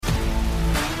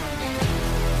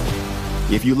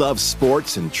If you love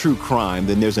sports and true crime,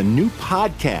 then there's a new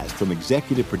podcast from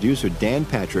executive producer Dan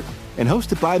Patrick and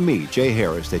hosted by me, Jay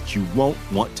Harris, that you won't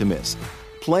want to miss.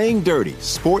 Playing Dirty: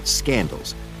 Sports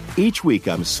Scandals. Each week,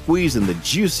 I'm squeezing the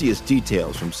juiciest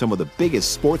details from some of the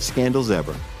biggest sports scandals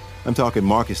ever. I'm talking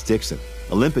Marcus Dixon,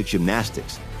 Olympic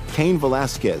gymnastics, Cain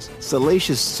Velasquez,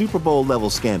 salacious Super Bowl-level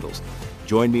scandals.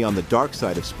 Join me on the dark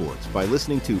side of sports by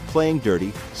listening to Playing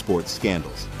Dirty: Sports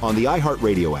Scandals on the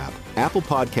iHeartRadio app, Apple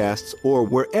Podcasts, or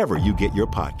wherever you get your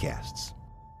podcasts.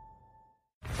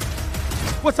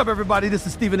 What's up, everybody? This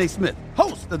is Stephen A. Smith,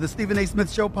 host of the Stephen A.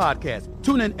 Smith Show podcast.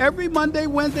 Tune in every Monday,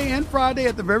 Wednesday, and Friday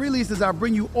at the very least as I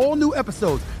bring you all new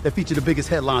episodes that feature the biggest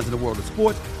headlines in the world of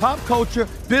sports, pop culture,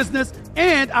 business,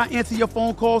 and I answer your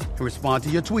phone calls and respond to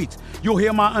your tweets. You'll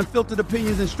hear my unfiltered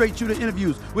opinions and straight-shooter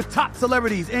interviews with top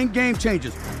celebrities and game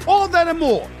changers. All that and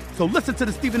more. So listen to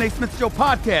the Stephen A. Smith Show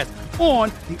podcast on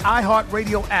the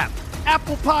iHeartRadio app,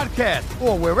 Apple Podcasts,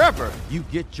 or wherever you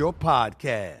get your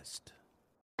podcast.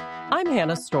 I'm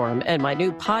Hannah Storm, and my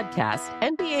new podcast,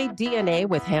 NBA DNA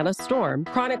with Hannah Storm,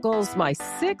 chronicles my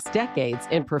 6 decades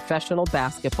in professional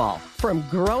basketball. From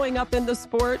growing up in the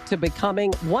sport to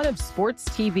becoming one of sports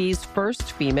TV's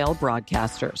first female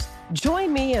broadcasters.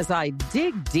 Join me as I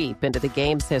dig deep into the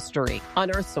game's history,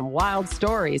 unearth some wild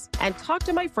stories, and talk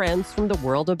to my friends from the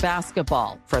world of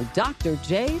basketball, from Dr.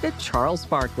 J to Charles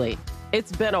Barkley.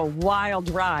 It's been a wild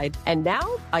ride, and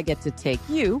now I get to take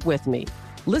you with me.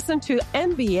 Listen to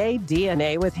NBA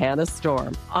DNA with Hannah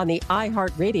Storm on the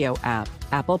iHeartRadio app,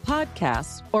 Apple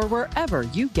Podcasts, or wherever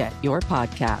you get your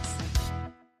podcasts.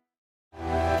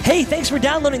 Hey, thanks for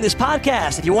downloading this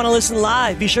podcast. If you want to listen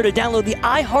live, be sure to download the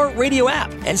iHeartRadio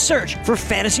app and search for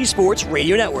Fantasy Sports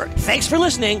Radio Network. Thanks for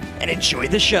listening and enjoy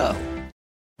the show.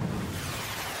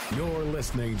 You're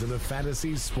listening to the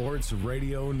Fantasy Sports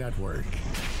Radio Network.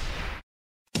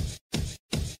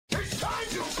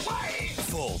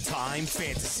 Full-time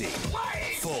fantasy.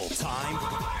 Full-time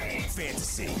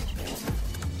fantasy.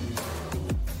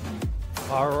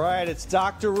 All right, it's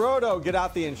Dr. Roto. Get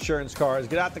out the insurance cards.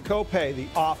 Get out the copay. The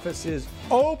office is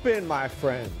open, my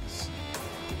friends.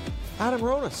 Adam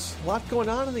Ronis, a lot going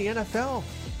on in the NFL.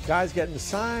 Guys getting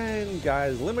signed,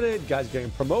 guys limited, guys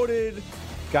getting promoted,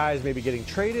 guys maybe getting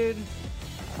traded.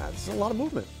 It's a lot of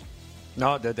movement.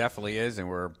 No, there definitely is, and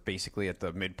we're basically at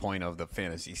the midpoint of the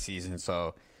fantasy season,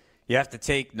 so you have to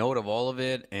take note of all of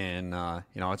it, and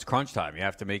it's crunch time. You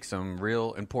have to make some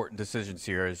real important decisions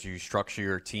here as you structure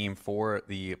your team for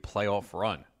the playoff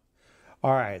run.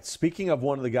 All right, speaking of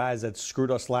one of the guys that screwed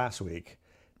us last week,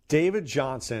 David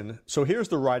Johnson. So here's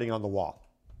the writing on the wall.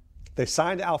 They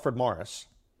signed Alfred Morris,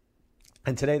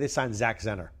 and today they signed Zach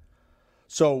Zenner.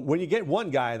 So when you get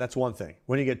one guy, that's one thing.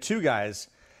 When you get two guys,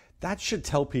 that should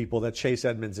tell people that Chase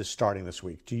Edmonds is starting this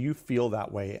week. Do you feel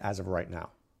that way as of right now?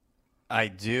 I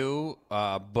do,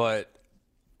 but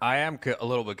I am a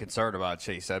little bit concerned about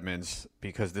Chase Edmonds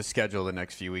because the schedule the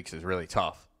next few weeks is really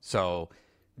tough. So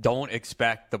don't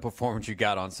expect the performance you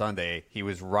got on Sunday. He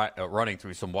was running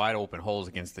through some wide open holes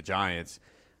against the Giants.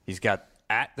 He's got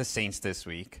at the Saints this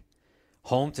week,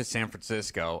 home to San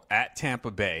Francisco, at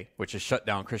Tampa Bay, which has shut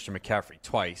down Christian McCaffrey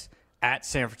twice, at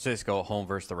San Francisco, home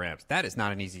versus the Rams. That is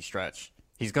not an easy stretch.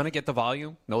 He's going to get the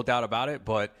volume, no doubt about it,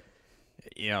 but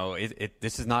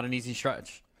this is not an easy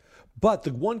stretch. But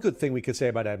the one good thing we could say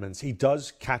about Edmonds, he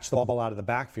does catch the ball out of the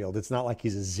backfield. It's not like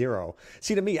he's a zero.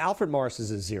 See, to me, Alfred Morris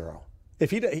is a zero. If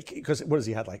because what has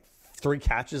he had, like 3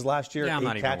 catches last year? Yeah, I'm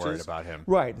not even catches? worried about him.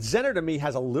 Right. Zenner, to me,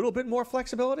 has a little bit more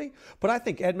flexibility, but I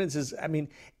think Edmonds is,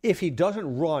 if he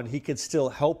doesn't run, he could still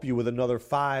help you with another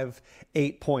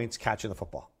 5-8 points catching the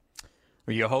football.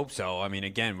 Well, you hope so.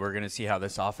 Again, we're going to see how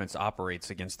this offense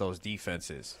operates against those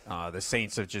defenses. The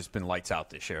Saints have just been lights out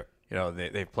this year.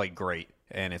 They've played great,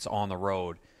 and it's on the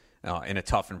road in a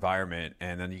tough environment.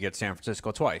 And then you get San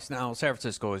Francisco twice. Now, San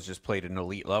Francisco has just played at an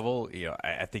elite level.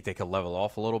 I think they could level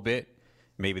off a little bit.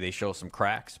 Maybe they show some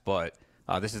cracks, but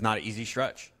this is not an easy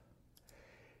stretch.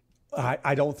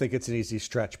 I don't think it's an easy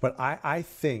stretch, but I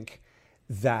think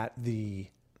that the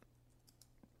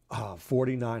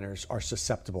 49ers are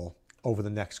susceptible over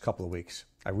the next couple of weeks.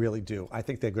 I really do. I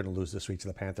think they're going to lose this week to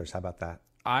the Panthers. How about that?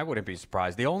 I wouldn't be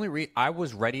surprised. The only I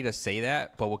was ready to say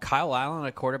that, but with Kyle Allen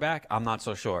at quarterback, I'm not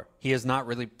so sure. He has not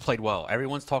really played well.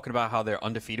 Everyone's talking about how they're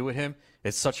undefeated with him.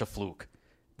 It's such a fluke.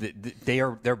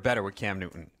 They're better with Cam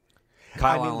Newton.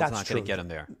 Kyle Allen's not going to get him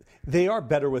there. They are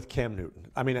better with Cam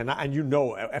Newton.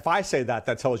 If I say that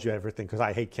tells you everything because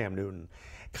I hate Cam Newton.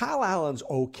 Kyle Allen's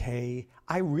okay.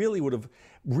 I really would have.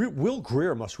 Will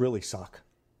Grier must really suck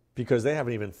because they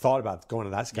haven't even thought about going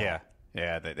to that guy.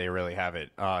 Yeah, they really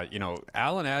haven't.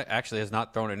 Allen actually has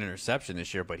not thrown an interception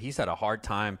this year, but he's had a hard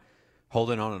time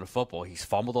holding on to the football. He's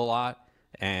fumbled a lot,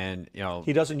 and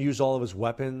he doesn't use all of his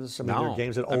weapons. I mean, there are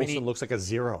games that Olsen he looks like a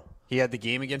zero. He had the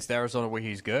game against Arizona where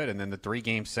he's good, and then the 3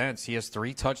 games since, he has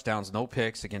 3 touchdowns, no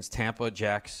picks against Tampa,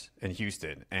 Jacks, and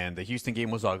Houston. And the Houston game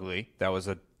was ugly. That was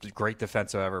a great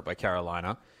defensive effort by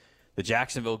Carolina. The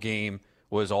Jacksonville game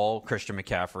was all Christian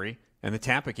McCaffrey. And the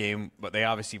Tampa game, but they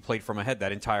obviously played from ahead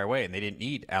that entire way, and they didn't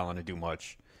need Allen to do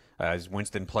much, as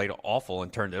Winston played awful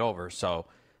and turned it over. So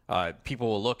people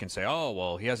will look and say, oh,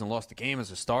 well, he hasn't lost the game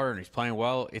as a starter and he's playing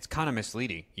well. It's kind of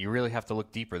misleading. You really have to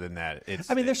look deeper than that.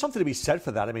 There's something to be said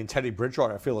for that. I mean, Teddy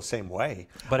Bridgewater, I feel the same way.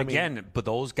 But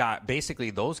those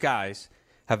guys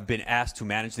have been asked to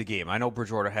manage the game. I know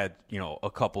Bridgewater had, a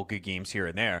couple good games here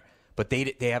and there, but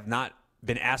they have not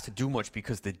been asked to do much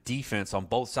because the defense on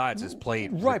both sides has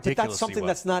played right, but that's something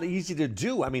that's not easy to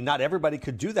do. I mean, not everybody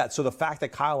could do that. So the fact that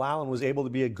Kyle Allen was able to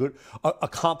be a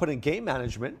competent game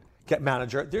manager,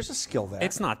 there's a skill there.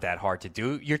 It's not that hard to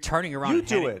do. You're turning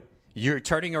around. You're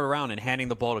turning around and handing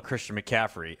the ball to Christian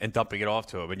McCaffrey and dumping it off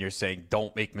to him, and you're saying,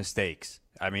 "Don't make mistakes."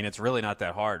 I mean, it's really not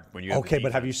that hard when you. Okay,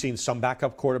 but have you seen some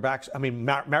backup quarterbacks? I mean,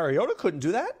 Mariota couldn't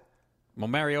do that. Well,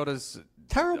 Mariota's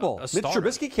terrible. Mitch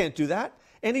Trubisky can't do that.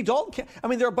 Andy Dalton can't. I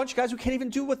mean, there are a bunch of guys who can't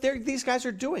even do what these guys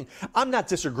are doing. I'm not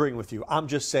disagreeing with you. I'm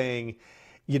just saying,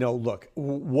 look,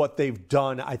 what they've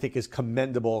done, I think, is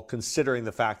commendable considering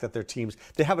the fact that their teams,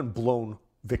 they haven't blown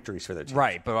victories for their teams.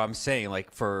 Right, but I'm saying,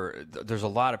 there's a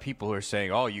lot of people who are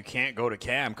saying, oh, you can't go to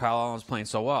Cam. Kyle Allen's playing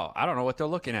so well. I don't know what they're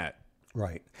looking at.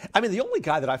 Right. I mean, the only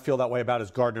guy that I feel that way about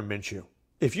is Gardner Minshew.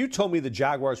 If you told me the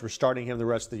Jaguars were starting him the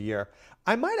rest of the year,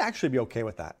 I might actually be okay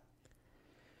with that.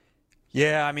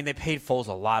 Yeah, I mean, they paid Foles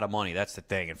a lot of money. That's the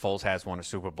thing, and Foles has won a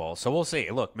Super Bowl. So we'll see.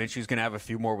 Look, Minshew's going to have a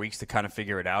few more weeks to kind of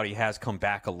figure it out. He has come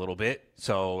back a little bit.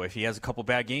 So if he has a couple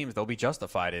bad games, they'll be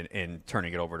justified in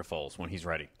turning it over to Foles when he's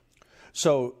ready.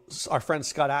 So our friend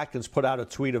Scott Atkins put out a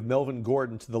tweet of Melvin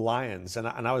Gordon to the Lions, and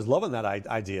I was loving that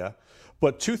idea.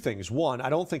 But 2 things. 1, I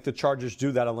don't think the Chargers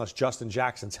do that unless Justin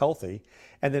Jackson's healthy.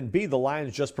 And then B, the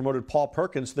Lions just promoted Paul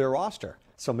Perkins to their roster.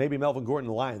 So maybe Melvin Gordon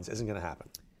and the Lions isn't going to happen.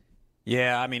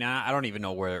 Yeah, I mean, I don't even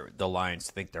know where the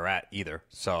Lions think they're at either.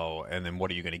 So, and then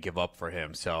what are you going to give up for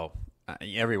him? So,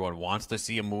 everyone wants to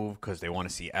see a move because they want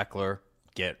to see Eckler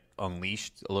get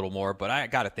unleashed a little more. But I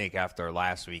got to think after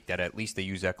last week that at least they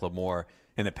use Eckler more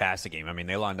in the passing game. I mean,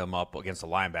 they lined him up against a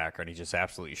linebacker, and he just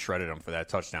absolutely shredded him for that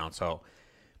touchdown. So,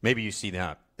 maybe you see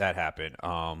that happen.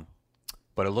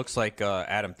 But it looks like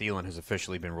Adam Thielen has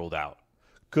officially been ruled out.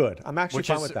 Good. I'm actually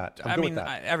fine with that. I'm good with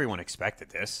that. Everyone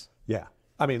expected this. Yeah.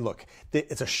 I mean, look,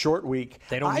 it's a short week.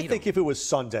 They don't need think him. if it was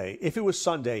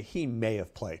Sunday, he may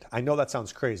have played. I know that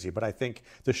sounds crazy, but I think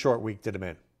the short week did him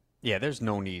in. Yeah, there's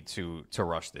no need to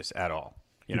rush this at all.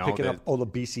 You picking up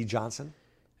Olabisi Johnson?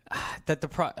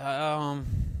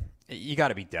 You got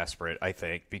to be desperate, I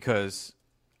think, because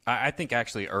I think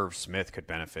actually Irv Smith could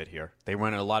benefit here. They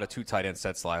ran a lot of 2 tight end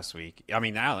sets last week. I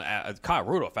mean, Kyle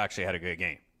Rudolph actually had a good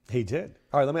game. He did.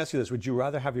 All right, let me ask you this. Would you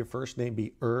rather have your first name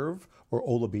be Irv or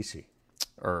Olabisi?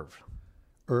 Irv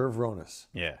Ronis.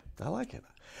 Yeah. I like it.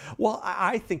 Well,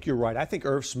 I think you're right. I think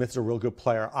Irv Smith's a real good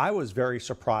player. I was very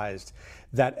surprised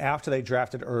that after they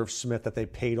drafted Irv Smith that they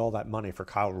paid all that money for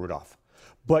Kyle Rudolph.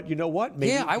 But you know what?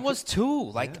 Maybe I was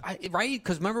too. Right?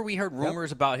 Because remember we heard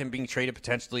rumors about him being traded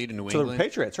potentially to New England. To the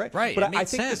Patriots, right? Right. But I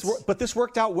think this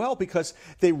worked out well because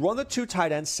they run the 2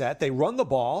 tight end set. They run the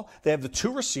ball. They have the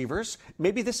 2 receivers.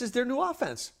 Maybe this is their new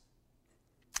offense.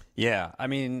 Yeah. I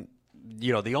mean,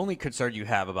 the only concern you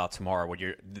have about tomorrow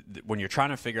when you're trying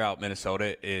to figure out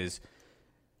Minnesota is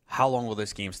how long will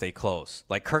this game stay close?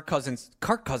 Like Kirk Cousins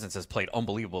has played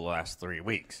unbelievable the last 3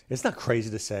 weeks. It's not crazy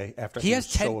to say after he was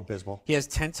so abysmal. He has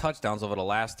 10 touchdowns over the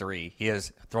last 3. He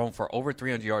has thrown for over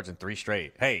 300 yards in 3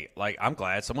 straight. Hey, I'm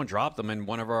glad someone dropped him in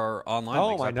one of our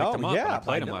online leagues. I know. Picked him up and I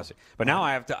played him last week. But now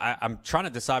I'm trying to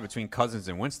decide between Cousins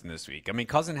and Winston this week. I mean,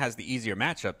 Cousins has the easier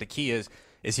matchup. The key is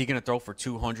he going to throw for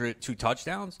 2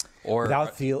 touchdowns or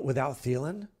without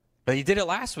Thielen? But he did it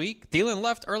last week. Thielen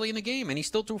left early in the game, and he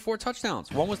still threw 4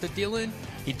 touchdowns. One was to Thielen.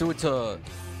 He threw it to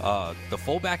the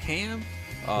fullback Ham.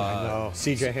 I know.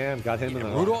 C.J. Ham got him in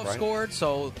the Rudolph scored,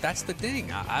 so that's the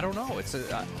thing. I don't know.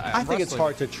 I think it's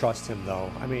hard to trust him,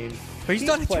 though. I mean, but he's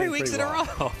done it 3 weeks in a row.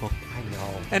 I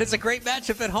know. And it's a great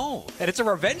matchup at home. And it's a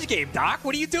revenge game, Doc.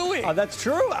 What are you doing? Oh, that's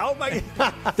true. Oh, my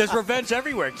God. There's revenge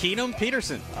everywhere. Keenum,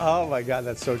 Peterson. Oh, my God.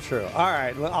 That's so true. All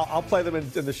right. I'll play them in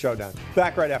the showdown.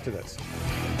 Back right after this.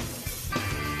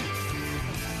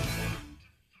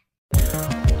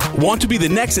 Want to be the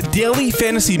next daily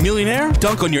fantasy millionaire?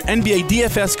 Dunk on your NBA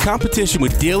DFS competition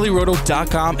with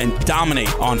DailyRoto.com and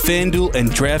dominate on FanDuel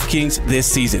and DraftKings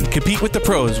this season. Compete with the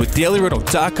pros with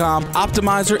DailyRoto.com,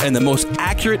 Optimizer, and the most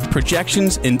accurate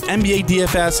projections in NBA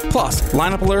DFS, plus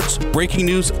lineup alerts, breaking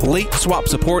news, late swap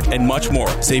support, and much more.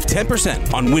 Save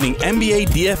 10% on winning NBA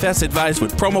DFS advice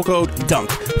with promo code DUNK.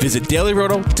 Visit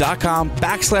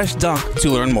DailyRoto.com/dunk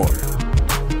to learn more.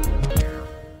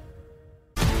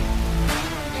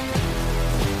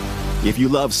 If you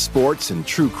love sports and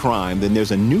true crime, then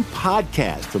there's a new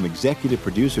podcast from executive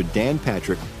producer Dan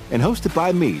Patrick and hosted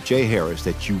by me, Jay Harris,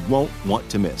 that you won't want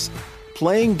to miss.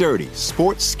 Playing Dirty: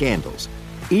 Sports Scandals.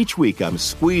 Each week, I'm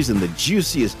squeezing the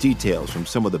juiciest details from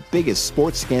some of the biggest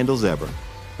sports scandals ever.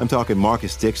 I'm talking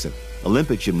Marcus Dixon,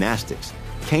 Olympic gymnastics,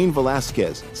 Cain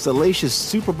Velasquez, salacious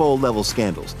Super Bowl-level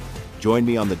scandals. Join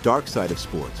me on the dark side of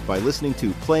sports by listening to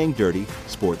Playing Dirty: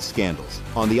 Sports Scandals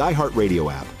on the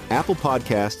iHeartRadio app, Apple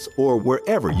Podcasts, or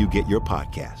wherever you get your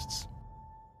podcasts.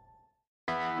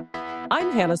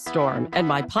 I'm Hannah Storm, and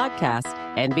my podcast,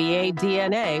 NBA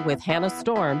DNA with Hannah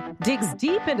Storm, digs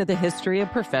deep into the history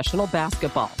of professional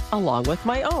basketball, along with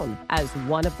my own, as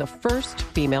one of the first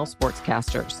female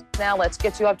sportscasters. Now let's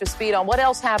get you up to speed on what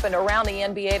else happened around the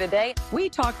NBA today. We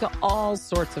talk to all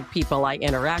sorts of people I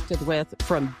interacted with,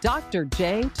 from Dr.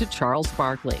 J to Charles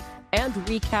Barkley, and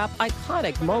recap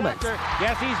iconic moments.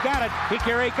 Yes, he's got it.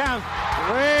 Here he comes.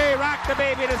 Way rock the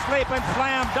baby to sleep and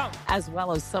slam dunk. As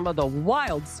well as some of the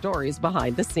wild stories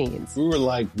behind the scenes. We were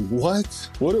like, what?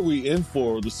 What are we in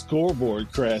for? The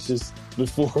scoreboard crashes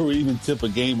before we even tip a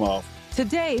game off.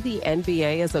 Today, the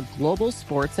NBA is a global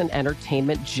sports and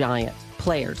entertainment giant.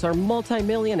 Players are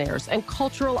multimillionaires and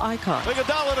cultural icons.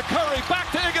 Iguodala to Curry,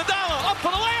 back to Iguodala, up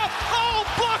for the layup. Oh,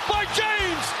 blocked by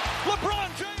James. LeBron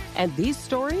James. And these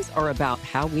stories are about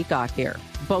how we got here,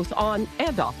 both on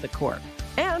and off the court.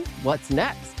 And what's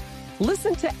next?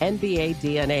 Listen to NBA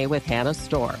DNA with Hannah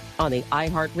Storm on the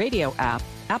iHeartRadio app,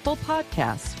 Apple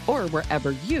Podcasts, or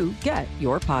wherever you get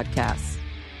your podcasts.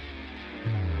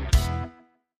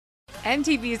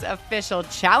 MTV's official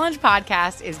Challenge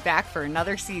podcast is back for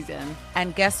another season.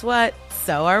 And guess what?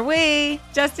 So are we.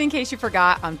 Just in case you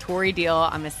forgot, I'm Tori Deal.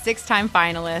 I'm a 6-time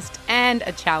finalist and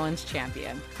a Challenge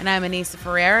champion. And I'm Anissa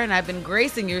Ferreira, and I've been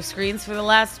gracing your screens for the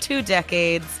last 2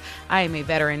 decades. I am a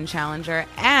veteran challenger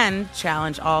and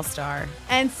Challenge All-Star.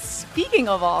 And speaking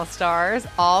of All-Stars,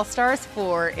 All-Stars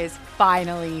 4 is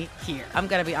finally here. I'm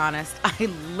going to be honest. I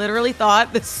literally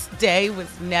thought this day was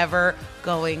never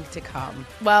going to come.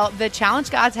 Well, the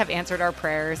Challenge gods have answered our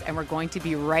prayers, and we're going to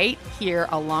be right here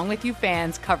along with you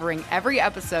fans, covering every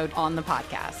episode on the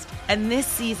podcast. And this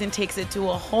season takes it to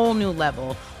a whole new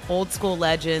level. Old school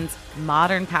legends,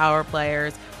 modern power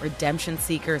players, redemption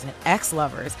seekers, and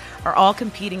ex-lovers are all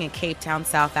competing in Cape Town,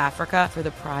 South Africa for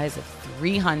the prize of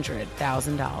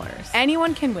 $300,000.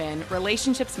 Anyone can win,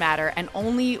 relationships matter, and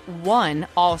only one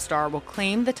All-Star will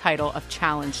claim the title of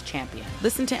Challenge champion.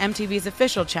 Listen to MTV's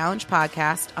official Challenge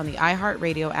podcast on the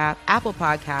iHeartRadio app, Apple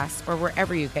Podcasts, or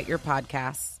wherever you get your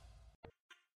podcasts.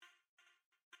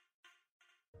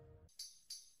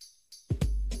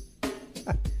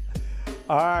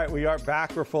 All right, we are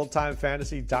back for Full-Time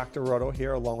Fantasy. Dr. Roto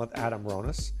here along with Adam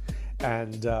Ronis.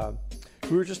 And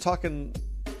we were just talking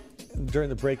during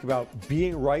the break about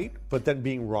being right, but then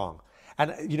being wrong.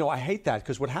 And, you know, I hate that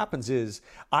because what happens is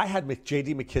I had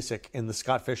J.D. McKissick in the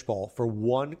Scott Fish Bowl for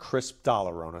 $1 crisp,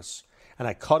 Ronis. And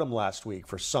I cut him last week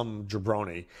for some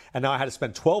jabroni. And now I had to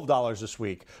spend $12 this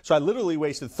week. So I literally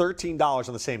wasted $13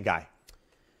 on the same guy.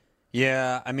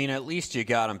 Yeah, I mean, at least you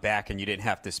got him back and you didn't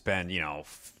have to spend,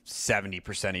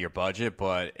 70% of your budget.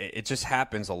 But it just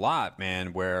happens a lot,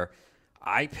 man, where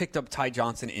I picked up Ty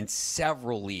Johnson in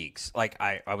several leagues. Like,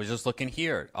 I was just looking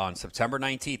here. On September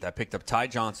 19th, I picked up Ty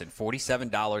Johnson,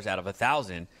 $47 out of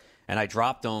 1,000, and I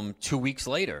dropped him 2 weeks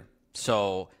later.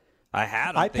 So I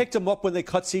had him. I picked him up when they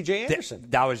cut C.J. Anderson.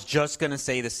 I was just going to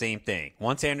say the same thing.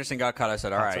 Once Anderson got cut, I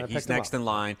said, all right, he's next in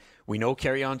line. We know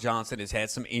Kerryon Johnson has had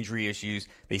some injury issues.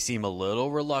 They seem a little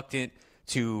reluctant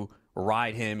to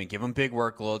ride him and give him big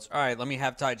workloads. All right, let me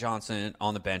have Ty Johnson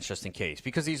on the bench just in case,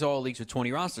 because these are all leagues with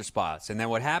 20 roster spots. And then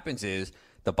what happens is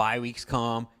the bye weeks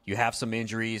come, you have some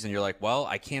injuries, and you're like, well,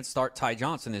 I can't start Ty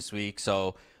Johnson this week,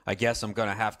 so I guess I'm going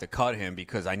to have to cut him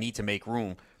because I need to make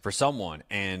room for someone.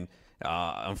 And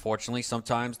unfortunately,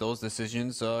 sometimes those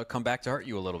decisions come back to hurt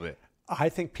you a little bit. I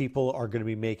think people are going to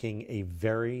be making a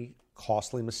very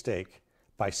costly mistake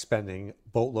by spending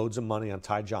boatloads of money on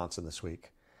Ty Johnson this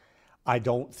week. I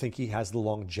don't think he has the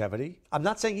longevity. I'm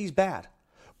not saying he's bad,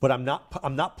 but I'm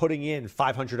not putting in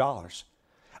 $500.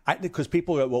 Because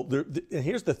people go, well, and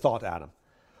here's the thought, Adam.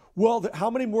 Well, how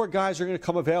many more guys are going to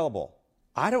come available?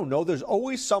 I don't know. There's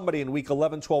always somebody in week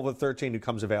 11, 12, or 13 who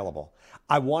comes available.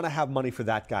 I want to have money for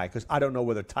that guy because I don't know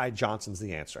whether Ty Johnson's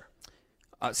the answer.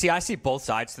 See, I see both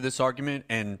sides to this argument,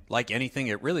 and like anything,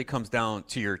 it really comes down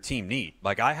to your team need.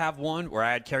 Like, I have one where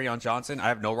I had Kerryon Johnson. I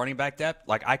have no running back depth.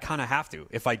 Like, I kind of have to.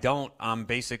 If I don't,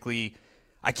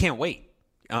 I can't wait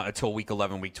until week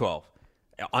 11, week 12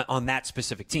 on that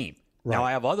specific team. Right. Now,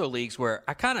 I have other leagues where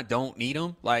I kind of don't need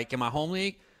them. Like, in my home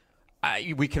league,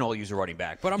 we can all use a running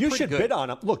back, but you should bid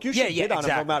on him. Look, you should bid on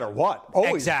him no matter what.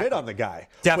 Always bid on the guy.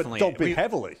 Definitely. But don't bid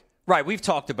heavily. Right, we've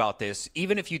talked about this.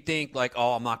 Even if you think, like,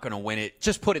 oh, I'm not going to win it,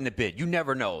 just put in the bid. You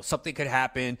never know. Something could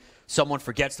happen. Someone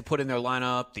forgets to put in their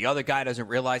lineup. The other guy doesn't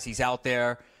realize he's out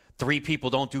there. 3 people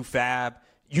don't do fab.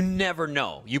 You never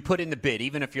know. You put in the bid,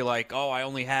 even if you're like, oh, I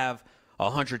only have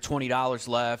 $120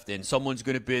 left and someone's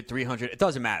going to bid $300. It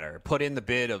doesn't matter. Put in the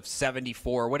bid of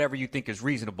 $74, whatever you think is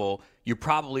reasonable. You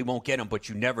probably won't get them, but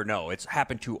you never know. It's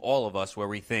happened to all of us where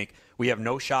we think we have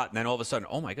no shot, and then all of a sudden,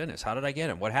 oh my goodness, how did I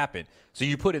get him? What happened? So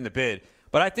you put in the bid.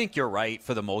 But I think you're right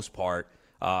for the most part.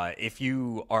 If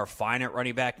you are fine at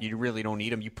running back, you really don't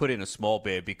need him. You put in a small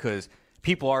bid because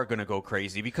people are going to go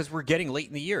crazy because we're getting late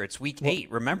in the year. It's week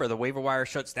 8. Remember, the waiver wire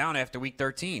shuts down after week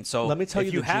 13. So let me tell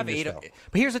if you have genius, 8,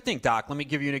 but here's the thing, Doc. Let me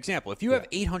give you an example. If you have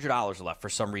 $800 left for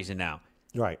some reason now,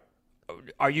 right?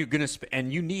 Are you going to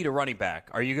and you need a running back?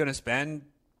 Are you going to spend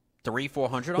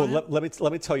 $300-$400 on him?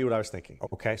 Let me tell you what I was thinking.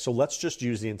 Okay, so let's just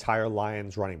use the entire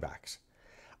Lions running backs.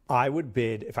 I would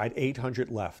bid if I had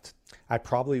 $800 left. I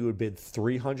probably would bid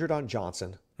 $300 on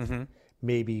Johnson. Mm-hmm.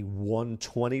 Maybe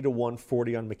 $120 to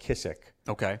 $140 on McKissick.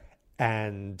 Okay.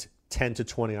 And $10 to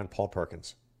 $20 on Paul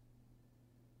Perkins.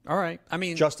 All right. I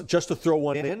mean, just to throw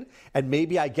one in, and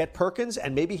maybe I get Perkins,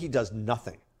 and maybe he does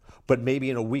nothing. But maybe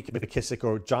in a week, if McKissick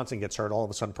or Johnson gets hurt, all of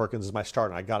a sudden Perkins is my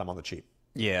starter, and I got him on the cheap.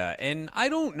 Yeah, and I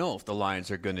don't know if the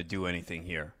Lions are going to do anything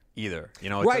here either.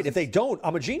 Right. If they don't,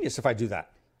 I'm a genius if I do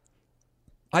that.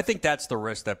 I think that's the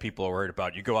risk that people are worried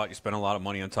about. You go out, you spend a lot of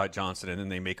money on Ty Johnson, and then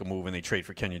they make a move and they trade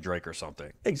for Kenyon Drake or something.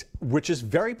 Which is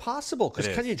very possible because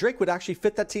Kenyon Drake would actually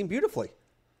fit that team beautifully.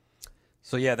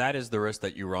 So, yeah, that is the risk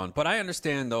that you run. But I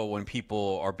understand, though, when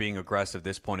people are being aggressive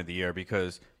this point of the year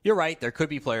because you're right, there could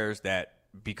be players that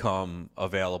become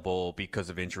available because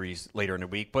of injuries later in the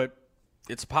week, but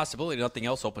it's a possibility nothing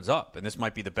else opens up, and this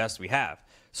might be the best we have.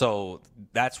 So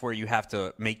that's where you have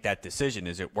to make that decision.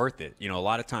 Is it worth it? A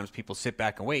lot of times people sit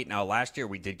back and wait. Now, last year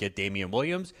we did get Damian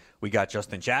Williams. We got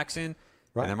Justin Jackson.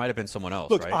 Right. And there might have been someone else,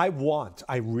 Look, right?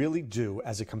 I really do,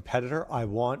 as a competitor, I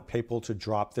want people to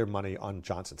drop their money on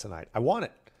Johnson tonight. I want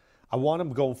it. I want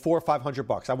them going $400 or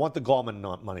 $500. I want the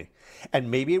Gallman money. And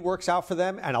maybe it works out for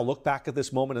them, and I'll look back at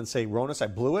this moment and say, Ronis, I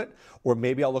blew it. Or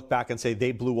maybe I'll look back and say,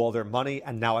 they blew all their money,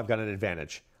 and now I've got an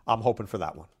advantage. I'm hoping for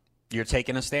that one. You're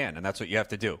taking a stand, and that's what you have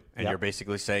to do. And you're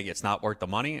basically saying it's not worth the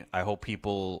money. I hope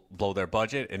people blow their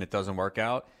budget, and it doesn't work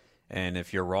out. And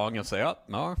if you're wrong, you'll say, oh,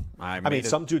 no. I mean,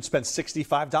 some dude spent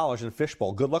 $65 in a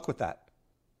fishbowl. Good luck with that.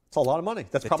 It's a lot of money.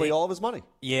 That's probably all of his money.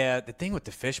 Yeah, the thing with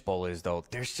the fishbowl is, though,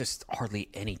 there's just hardly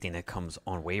anything that comes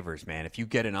on waivers, man. If you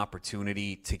get an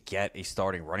opportunity to get a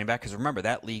starting running back, because remember,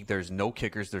 that league, there's no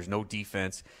kickers, there's no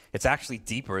defense. It's actually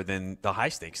deeper than the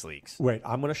high-stakes leagues. Wait,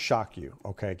 I'm going to shock you,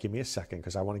 okay? Give me a second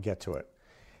because I want to get to it.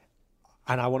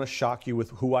 And I want to shock you with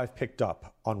who I've picked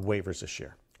up on waivers this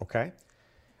year, okay?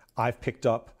 I've picked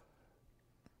up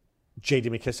J.D.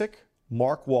 McKissick,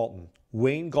 Mark Walton,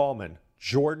 Wayne Gallman,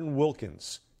 Jordan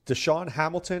Wilkins, Deshaun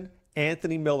Hamilton,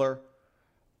 Anthony Miller,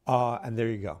 and there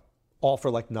you go. All for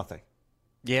like nothing.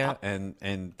 Yeah,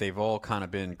 and they've all kind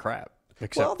of been crap.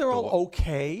 Well, they're all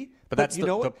okay. But that's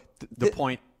the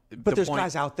point. But there's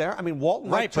guys out there. I mean, Walton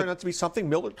might turn out to be something.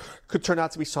 Miller could turn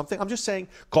out to be something. I'm just saying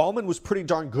Gallman was pretty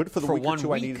darn good for the week or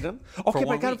two I needed him. Okay, but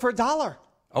I got him for $1.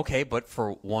 Okay, but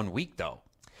for 1 week, though.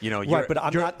 Right, but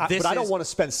I don't want to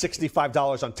spend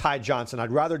 $65 on Ty Johnson.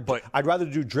 I'd rather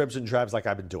do dribs and drabs like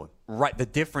I've been doing. Right. The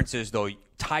difference is, though,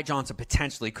 Ty Johnson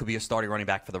potentially could be a starting running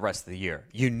back for the rest of the year.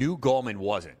 You knew Gallman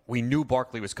wasn't. We knew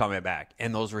Barkley was coming back.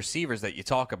 And those receivers that you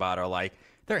talk about are like,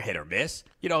 they're hit or miss.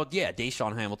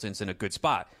 Deshaun Hamilton's in a good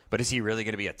spot. But is he really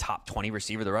going to be a top 20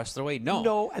 receiver the rest of the way? No.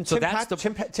 No, and so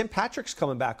Tim Patrick's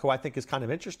coming back, who I think is kind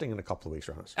of interesting in a couple of weeks,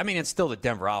 Ronis. I mean, it's still the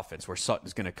Denver offense where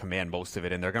Sutton's going to command most of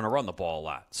it, and they're going to run the ball a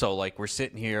lot. So, we're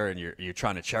sitting here, and you're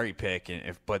trying to cherry pick,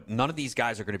 but none of these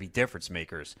guys are going to be difference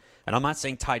makers. And I'm not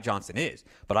saying Ty Johnson is,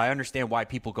 but I understand why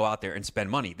people go out there and spend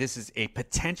money. This is a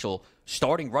potential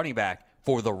starting running back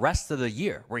for the rest of the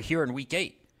year. We're here in week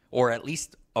 8, or at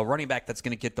least a running back that's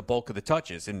going to get the bulk of the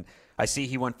touches. And I see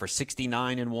he went for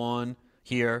 69 in one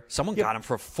here. Someone got him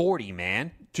for 40,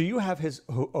 man. Do you have his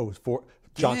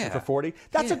Johnson for 40.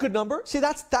 That's a good number. See,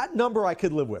 that number I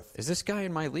could live with. Is this guy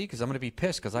in my league? Because I'm going to be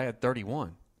pissed because I had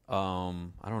 31. I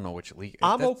don't know which league.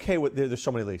 I'm okay with, there's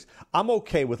so many leagues. I'm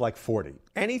okay with like 40.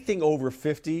 Anything over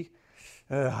 50.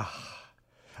 I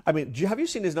mean, have you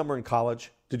seen his number in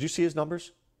college? Did you see his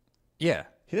numbers? Yeah.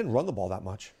 He didn't run the ball that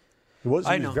much. He was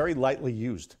very lightly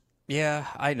used. Yeah,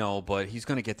 I know, but he's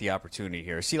going to get the opportunity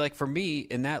here. See, like for me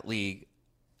in that league,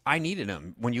 I needed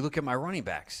him. When you look at my running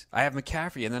backs, I have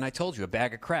McCaffrey, and then I told you, a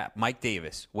bag of crap. Mike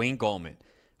Davis, Wayne Gallman,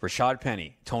 Rashad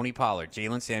Penny, Tony Pollard,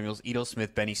 Jalen Samuels, Ito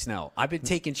Smith, Benny Snell. I've been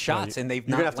taking shots, and they've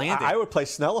not landed. I would play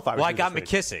Snell if I was Well, I got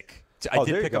McKissick. I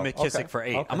did pick a McKissick for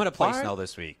 8. I'm going to play Snell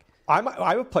this week.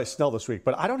 I would play Snell this week,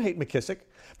 but I don't hate McKissick.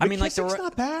 McKissick's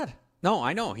not bad. No,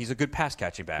 I know. He's a good pass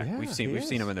catching back. Yeah, we've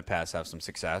seen him in the past have some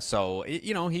success. So,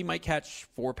 he might catch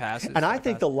 4 passes. And I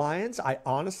think the Lions, I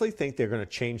honestly think they're going to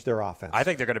change their offense. I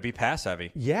think they're going to be pass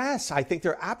heavy. Yes, I think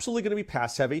they're absolutely going to be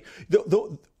pass heavy.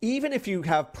 Even if you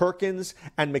have Perkins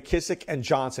and McKissick and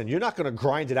Johnson, you're not going to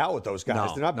grind it out with those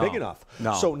guys. They're not big enough.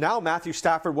 No. So now Matthew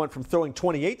Stafford went from throwing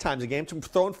 28 times a game to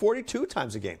throwing 42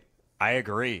 times a game. I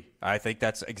agree. I think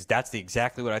that's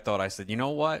exactly what I thought. I said, you know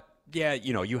what? Yeah,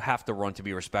 you have to run to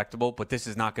be respectable, but this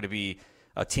is not going to be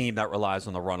a team that relies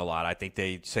on the run a lot. I think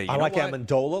they say, I like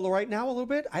Amendola right now a little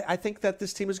bit. I think that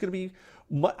this team is going to be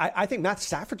I think Matt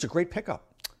Stafford's a great pickup.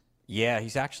 Yeah,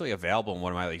 he's actually available in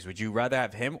one of my leagues. Would you rather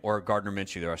have him or Gardner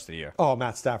Minshew the rest of the year? Oh,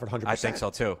 Matt Stafford, 100%. I think so,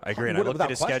 too. I agree. And I looked at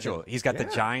his schedule. He's got the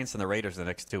Giants and the Raiders the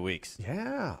next 2 weeks.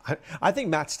 Yeah. I think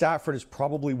Matt Stafford is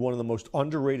probably one of the most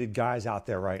underrated guys out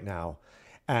there right now.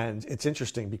 And it's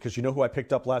interesting because you know who I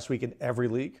picked up last week in every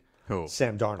league? Who?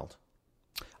 Sam Darnold.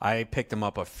 I picked him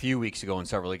up a few weeks ago in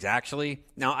several leagues. Actually,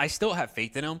 now I still have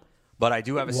faith in him, but I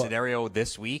do have a scenario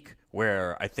this week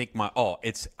where I think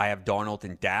I have Darnold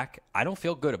and Dak. I don't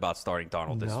feel good about starting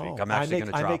Darnold this week. I'm actually going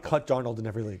to drop him. I may cut Darnold in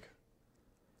every league.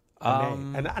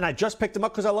 And I just picked him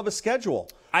up because I love his schedule.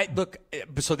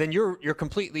 So then you're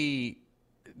completely,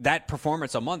 that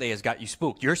performance on Monday has got you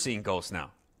spooked. You're seeing ghosts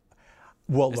now.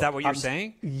 Well, is that what you're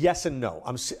saying? Yes and no.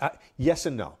 Yes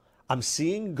and no. I'm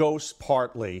seeing ghosts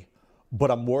partly,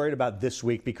 but I'm worried about this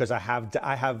week because I have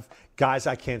guys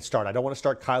I can't start. I don't want to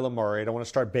start Kyler Murray. I don't want to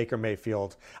start Baker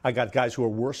Mayfield. I got guys who are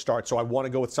worse starts, so I want to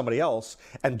go with somebody else.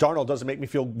 And Darnold doesn't make me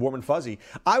feel warm and fuzzy.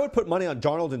 I would put money on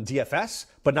Darnold in DFS,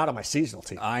 but not on my seasonal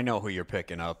team. I know who you're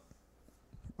picking up.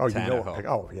 Oh, you know what?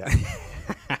 Oh, yeah.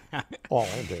 All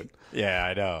in, dude. Yeah,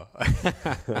 I know.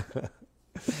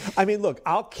 I mean, look,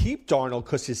 I'll keep Darnold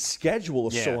because his schedule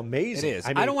is so amazing. It is.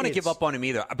 I don't want to give up on him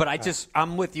either. But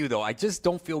I'm with you, though. I just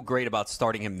don't feel great about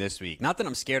starting him this week. Not that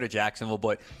I'm scared of Jacksonville,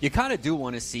 but you kind of do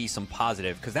want to see some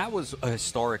positive because that was a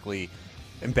historically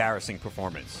embarrassing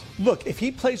performance. Look, if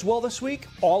he plays well this week,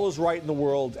 all is right in the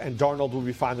world, and Darnold will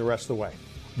be fine the rest of the way.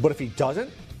 But if he doesn't,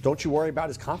 don't you worry about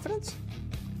his confidence?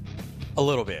 A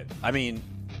little bit. I mean,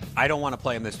 I don't want to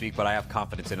play him this week, but I have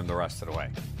confidence in him the rest of the way.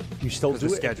 You still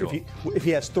do it? If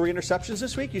he has 3 interceptions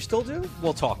this week, you still do?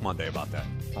 We'll talk Monday about that.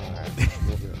 All right.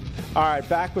 We'll do it. All right,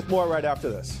 back with more right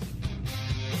after this.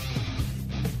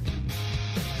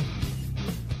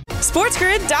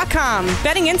 SportsGrid.com.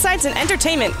 Betting insights and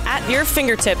entertainment at your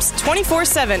fingertips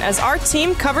 24/7 as our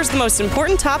team covers the most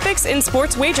important topics in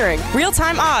sports wagering.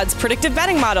 Real-time odds, predictive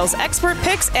betting models, expert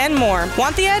picks, and more.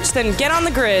 Want the edge? Then get on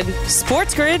the grid.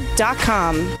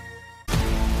 SportsGrid.com.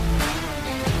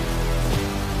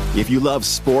 If you love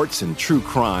sports and true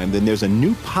crime, then there's a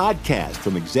new podcast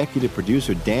from executive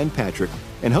producer Dan Patrick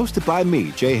and hosted by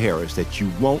me, Jay Harris, that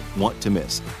you won't want to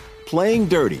miss. Playing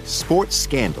Dirty: Sports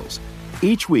Scandals.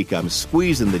 Each week, I'm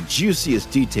squeezing the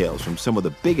juiciest details from some of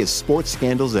the biggest sports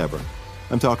scandals ever.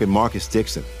 I'm talking Marcus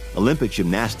Dixon, Olympic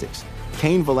gymnastics,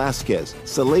 Cain Velasquez,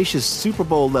 salacious Super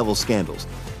Bowl-level scandals.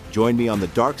 Join me on the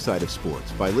dark side of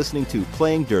sports by listening to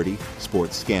Playing Dirty: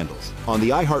 Sports Scandals on the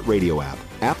iHeartRadio app,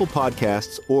 Apple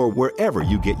Podcasts, or wherever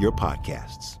you get your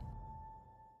podcasts.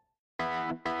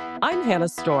 I'm Hannah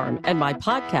Storm, and my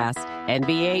podcast,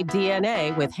 NBA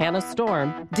DNA with Hannah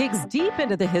Storm, digs deep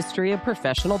into the history of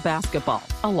professional basketball,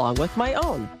 along with my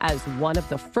own, as one of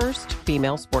the first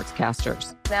female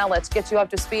sportscasters. Now let's get you up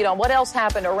to speed on what else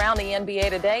happened around the NBA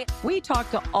today. We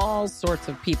talked to all sorts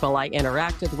of people I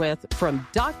interacted with, from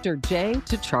Dr. J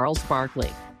to Charles Barkley,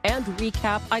 and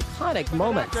recap iconic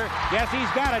moments. Yes,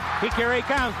 he's got it. Here he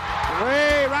comes.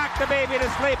 Way rock the baby to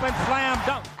sleep and slam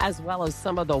dunk. As well as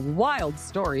some of the wild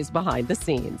stories behind the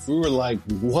scenes. We were like,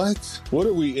 what? What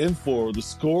are we in for? The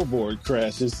scoreboard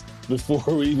crashes before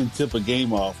we even tip a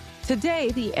game off.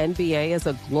 Today, the NBA is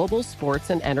a global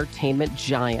sports and entertainment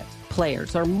giant.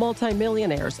 Players are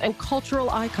multimillionaires and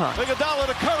cultural icons. Iguodala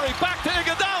to Curry, back to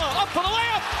Iguodala, up for the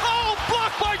layup. Oh,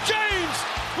 blocked by James.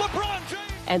 LeBron James.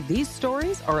 And these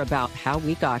stories are about how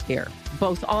we got here,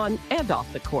 both on and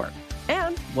off the court.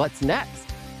 And what's next?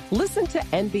 Listen to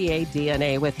NBA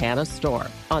DNA with Hannah Storm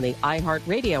on the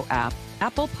iHeartRadio app,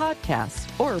 Apple Podcasts,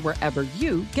 or wherever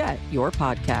you get your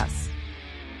podcasts.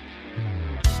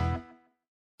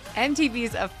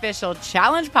 MTV's official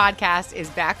Challenge podcast is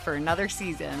back for another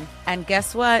season. And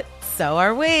guess what? So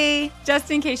are we. Just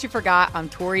in case you forgot, I'm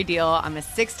Tori Deal. I'm a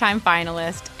 6-time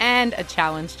finalist and a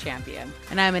Challenge champion.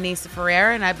 And I'm Anissa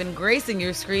Ferreira, and I've been gracing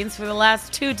your screens for the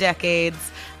last 2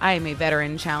 decades. I am a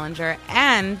veteran challenger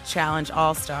and Challenge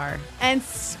All-Star. And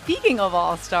speaking of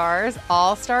All-Stars,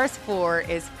 All-Stars 4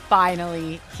 is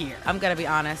finally here. I'm going to be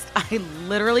honest. I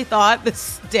literally thought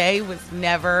this day was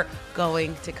never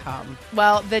going to come.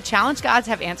 Well, the Challenge gods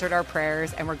have answered our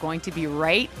prayers, and we're going to be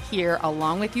right here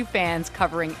along with you fans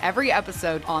covering every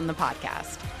episode on the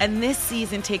podcast. And this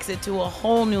season takes it to a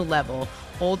whole new level.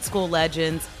 Old school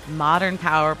legends, modern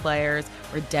power players,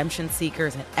 redemption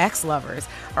seekers, and ex-lovers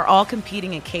are all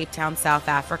competing in Cape Town, South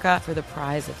Africa for the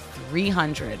prize of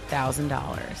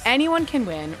 $300,000. Anyone can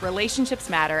win, relationships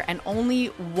matter, and only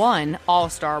one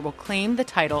All-Star will claim the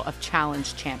title of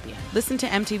Challenge champion. Listen to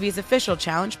MTV's official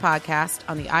Challenge podcast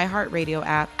on the iHeartRadio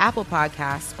app, Apple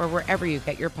Podcasts, or wherever you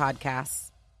get your podcasts.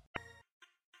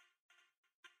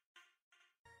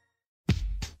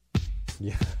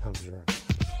 Yeah, I'm sure.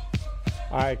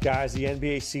 All right, guys, the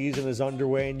NBA season is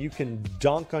underway, and you can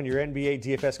dunk on your NBA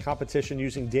DFS competition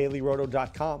using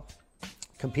DailyRoto.com.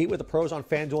 Compete with the pros on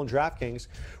FanDuel and DraftKings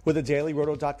with the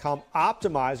DailyRoto.com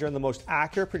optimizer and the most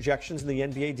accurate projections in the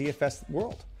NBA DFS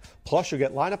world. Plus, you'll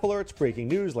get lineup alerts, breaking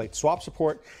news, late swap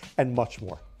support, and much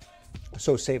more.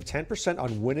 So save 10%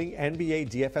 on winning NBA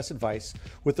DFS advice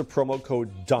with the promo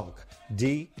code DUNK,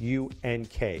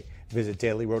 D-U-N-K. Visit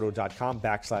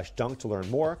dailyroto.com/dunk to learn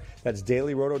more. That's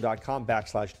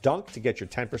dailyroto.com/dunk to get your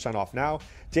 10% off now.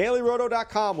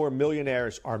 Dailyroto.com, where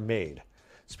millionaires are made.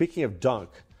 Speaking of dunk,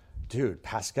 dude,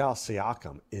 Pascal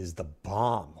Siakam is the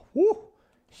bomb. Woo!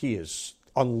 He is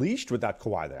unleashed with that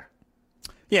Kawhi there.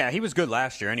 Yeah, he was good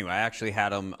last year anyway. I actually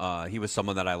had him. He was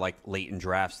someone that I liked late in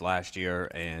drafts last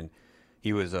year, and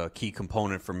he was a key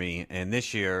component for me. And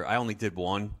this year, I only did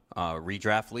one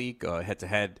redraft league,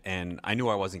 head-to-head, and I knew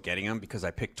I wasn't getting him because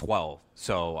I picked 12.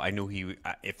 So I knew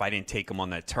if I didn't take him on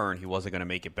that turn, he wasn't going to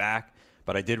make it back.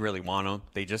 But I did really want him.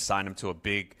 They just signed him to a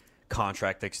big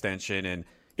contract extension. And,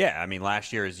 yeah, I mean,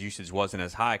 last year his usage wasn't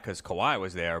as high because Kawhi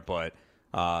was there, but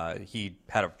he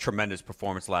had a tremendous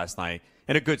performance last night.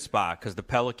 In a good spot because the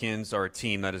Pelicans are a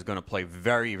team that is going to play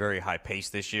very, very high pace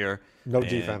this year. No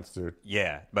defense, dude.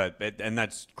 Yeah, and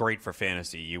that's great for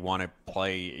fantasy. You want to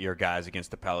play your guys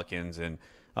against the Pelicans, and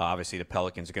obviously the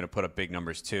Pelicans are going to put up big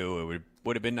numbers too. It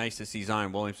would have been nice to see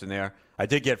Zion Williamson there. I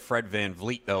did get Fred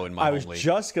VanVleet, though, in my I was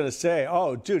just going to say,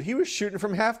 oh, dude, he was shooting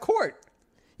from half court.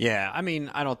 Yeah, I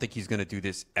mean, I don't think he's going to do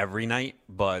this every night,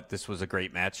 but this was a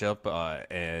great matchup,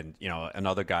 and, you know,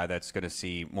 another guy that's going to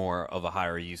see more of a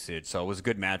higher usage. So it was a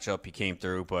good matchup. He came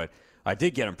through, but I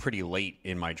did get him pretty late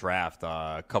in my draft.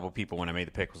 A couple people, when I made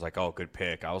the pick, was like, oh, good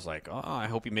pick. I was like, oh, I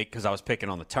hope you make, because I was picking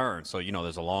on the turn. So, you know,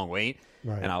 there's a long wait.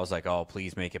 Right. And I was like, oh,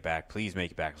 please make it back. Please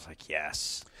make it back. I was like,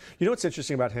 yes. You know what's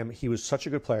interesting about him? He was such a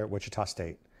good player at Wichita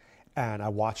State, and I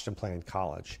watched him play in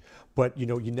college. But, you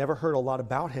know, you never heard a lot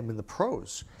about him in the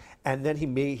pros. And then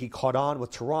he caught on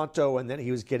with Toronto, and then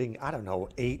he was getting,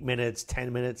 8 minutes,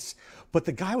 10 minutes. But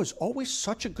the guy was always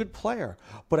such a good player.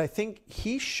 But I think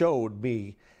he showed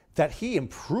me that he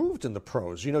improved in the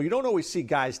pros. You know, you don't always see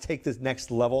guys take this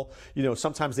next level. You know,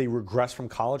 sometimes they regress from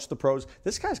college to the pros.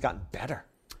 This guy's gotten better.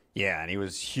 Yeah, and he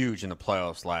was huge in the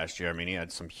playoffs last year. I mean, he had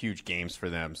some huge games for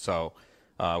them. So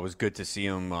it was good to see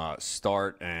him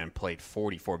start and played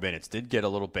 44 minutes. Did get a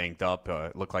little banged up.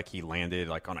 It looked like he landed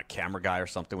like on a camera guy or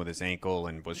something with his ankle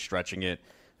and was stretching it.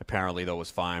 Apparently, though,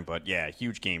 was fine. But, yeah,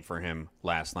 huge game for him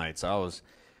last night. So I was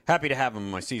happy to have him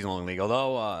in my season-long league.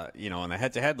 Although, you know, in the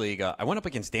head-to-head league, I went up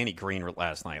against Danny Green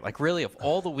last night. Like, really, of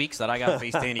all the weeks that I got to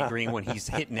face Danny Green when he's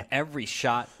hitting every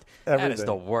shot, that is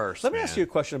the worst. Let me ask you a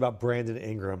question about Brandon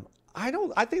Ingram.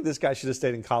 I think this guy should have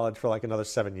stayed in college for like another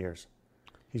 7 years.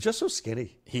 He's just so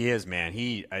skinny. He is, man.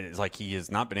 It's like he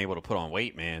has not been able to put on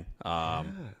weight, man.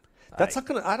 That's not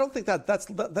gonna. I don't think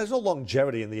there's no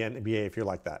longevity in the NBA if you're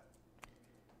like that.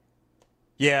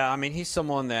 Yeah, I mean, he's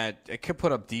someone that could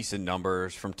put up decent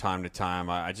numbers from time to time.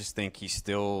 I just think he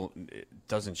still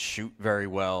doesn't shoot very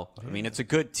well. I mean, it's a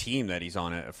good team that he's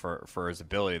on it for his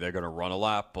ability. They're going to run a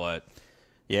lot, but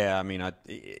yeah, I mean, I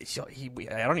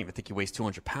don't even think he weighs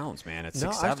 200 pounds, man. At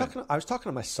 6'7". I was talking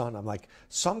to my son. I'm like,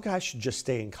 some guys should just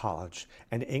stay in college,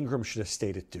 and Ingram should have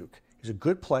stayed at Duke. He's a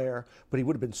good player, but he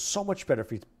would have been so much better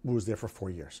if he was there for 4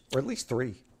 years, or at least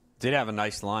 3. Did have a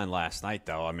nice line last night,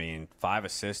 though. I mean, 5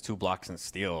 assists, 2 blocks and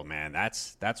steal, man.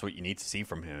 That's what you need to see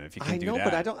from him if you can do that. I know,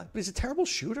 but I don't. He's a terrible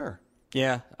shooter.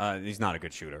 Yeah, he's not a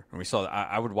good shooter. And we saw.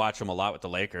 I would watch him a lot with the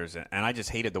Lakers, and I just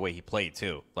hated the way he played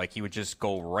too. Like he would just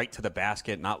go right to the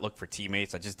basket, not look for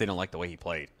teammates. I just didn't like the way he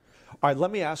played. All right, let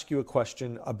me ask you a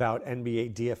question about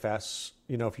NBA DFS.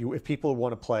 You know, if people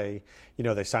want to play, you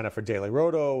know, they sign up for Daily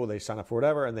Roto, they sign up for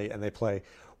whatever, and they play.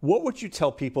 What would you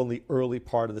tell people in the early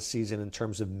part of the season in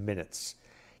terms of minutes?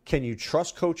 Can you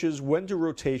trust coaches? When do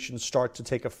rotations start to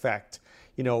take effect?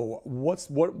 You know,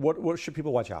 what should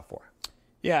people watch out for?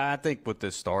 Yeah, I think with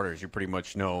the starters, you pretty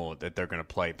much know that they're going to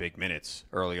play big minutes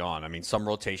early on. I mean, some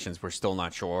rotations we're still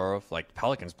not sure of. Like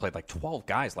Pelicans played like 12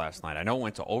 guys last night. I know it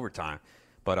went to overtime,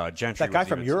 but Gentry. That guy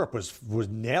from Europe was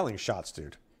nailing shots,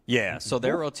 dude. Yeah, so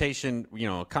their rotation, you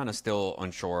know, kind of still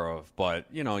unsure of. But,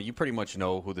 you know, you pretty much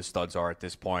know who the studs are at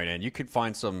this point. And you could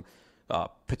find some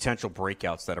potential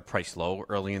breakouts that are priced low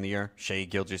early in the year. Shai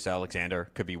Gilgeous-Alexander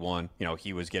could be one. You know,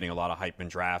 he was getting a lot of hype in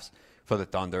drafts for the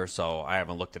Thunder, so I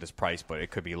haven't looked at his price, but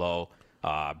it could be low.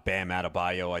 Bam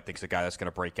Adebayo, I think, is a guy that's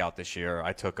going to break out this year.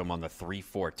 I took him on the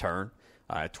 3-4 turn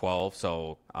at 12,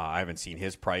 so I haven't seen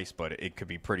his price, but it could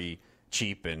be pretty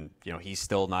cheap. And, you know, he's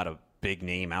still not a big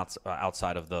name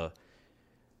outside of the,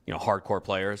 you know, hardcore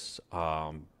players.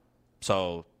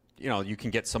 So, you know, you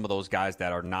can get some of those guys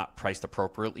that are not priced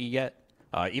appropriately yet.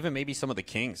 Even maybe some of the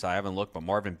Kings. I haven't looked, but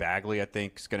Marvin Bagley, I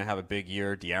think, is going to have a big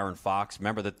year. De'Aaron Fox.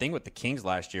 Remember, the thing with the Kings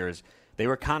last year is they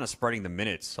were kind of spreading the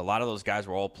minutes. A lot of those guys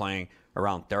were all playing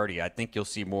around 30. I think you'll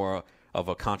see more of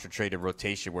a concentrated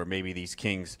rotation where maybe these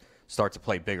Kings start to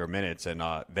play bigger minutes, and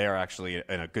they're actually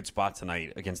in a good spot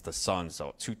tonight against the Suns,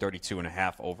 so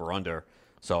 232.5 over-under.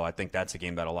 So I think that's a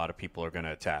game that a lot of people are going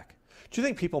to attack. Do you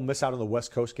think people miss out on the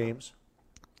West Coast games?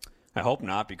 I hope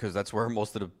not, because that's where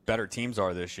most of the better teams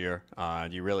are this year.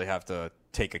 You really have to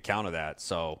take account of that.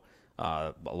 So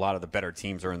a lot of the better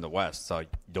teams are in the West, so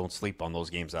don't sleep on those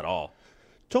games at all.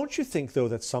 Don't you think, though,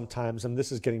 that sometimes, and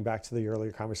this is getting back to the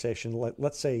earlier conversation,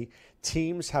 let's say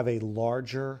teams have a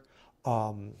larger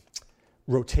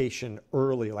rotation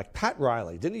early, like Pat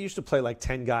Riley. Didn't he used to play like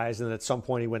 10 guys, and then at some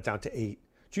point he went down to 8?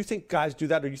 Do you think guys do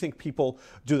that, or do you think people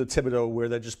do the Thibodeau where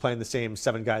they're just playing the same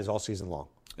 7 guys all season long?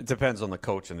 It depends on the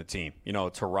coach and the team. You know,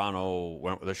 Toronto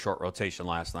went with a short rotation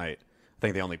last night. I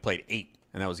think they only played 8,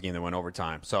 and that was a game that went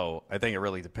overtime. So I think it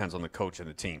really depends on the coach and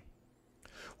the team.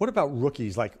 What about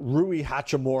rookies like Rui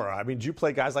Hachimura? I mean, do you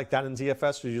play guys like that in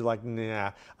DFS, or are you like,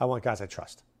 nah, I want guys I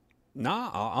trust?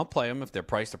 Nah, I'll play them if they're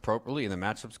priced appropriately and the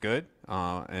matchup's good.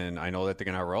 And I know that they're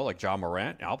going to have a role. Like John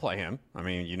Morant, I'll play him. I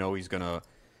mean, you know he's going to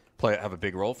have a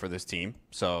big role for this team.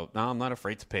 So, no, I'm not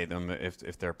afraid to pay them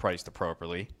if they're priced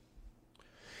appropriately.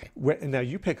 Now,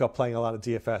 you pick up playing a lot of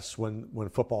DFS when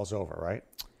football's over, right?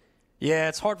 Yeah,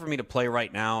 it's hard for me to play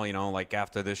right now. You know, like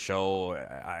after this show,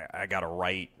 I got to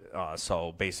write.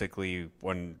 So basically,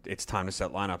 when it's time to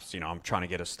set lineups, you know, I'm trying to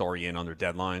get a story in under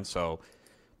deadline. So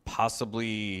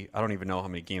possibly, I don't even know how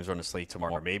many games are on the slate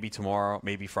tomorrow. Tomorrow,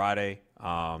 maybe Friday.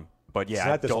 But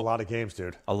yeah, there's a lot of games,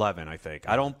 dude. 11, I think.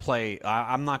 I don't play.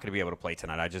 I'm not going to be able to play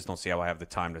tonight. I just don't see how I have the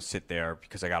time to sit there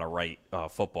because I got to write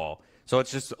football. So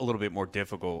it's just a little bit more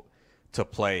difficult to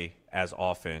play as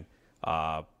often.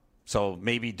 So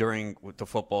maybe during the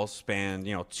football span,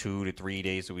 you know, 2 to 3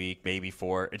 days a week, maybe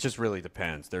 4. It just really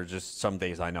depends. There's just some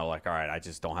days I know, like, all right, I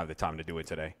just don't have the time to do it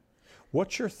today.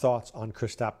 What's your thoughts on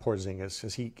Kristaps Porzingis?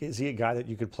 Is he a guy that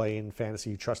you could play in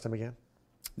fantasy? You trust him again?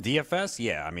 DFS,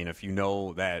 yeah. I mean, if you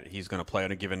know that he's going to play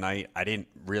on a given night, I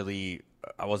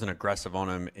wasn't aggressive on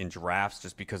him in drafts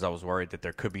just because I was worried that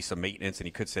there could be some maintenance and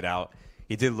he could sit out.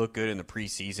 He did look good in the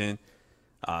preseason.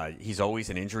 He's always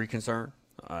an injury concern,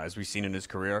 as we've seen in his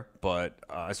career. But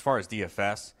as far as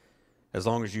DFS, as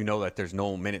long as you know that there's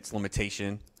no minutes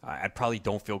limitation, I probably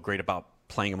don't feel great about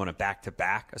playing him on a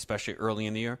back-to-back, especially early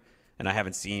in the year. And I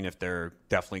haven't seen if they're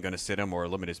definitely going to sit him or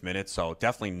limit his minutes. So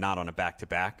definitely not on a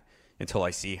back-to-back until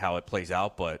I see how it plays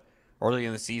out. But early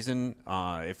in the season,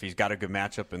 if he's got a good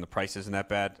matchup and the price isn't that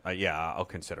bad, yeah, I'll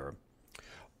consider him.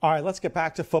 All right, let's get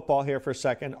back to football here for a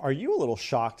second. Are you a little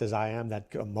shocked, as I am, that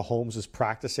Mahomes is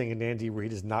practicing and Andy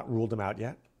Reid has not ruled him out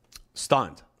yet?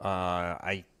 Stunned.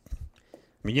 I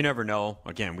mean, you never know.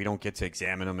 Again, we don't get to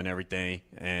examine him and everything.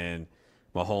 And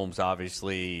Mahomes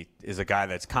obviously is a guy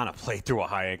that's kind of played through a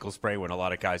high ankle sprain when a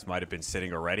lot of guys might have been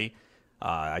sitting already.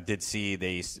 I did see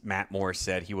Matt Moore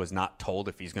said he was not told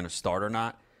if he's going to start or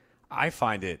not. I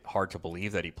find it hard to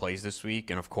believe that he plays this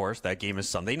week. And, of course, that game is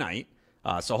Sunday night.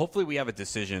 So hopefully we have a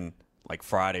decision like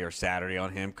Friday or Saturday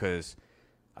on him, because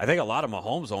I think a lot of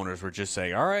Mahomes owners were just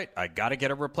saying, all right, I got to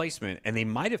get a replacement. And they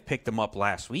might have picked him up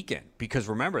last weekend because,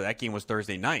 remember, that game was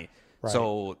Thursday night. Right.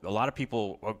 So a lot of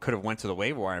people could have went to the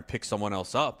waiver wire and picked someone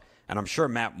else up. And I'm sure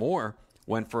Matt Moore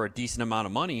went for a decent amount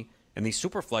of money in these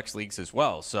super flex leagues as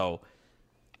well. So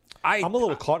I'm a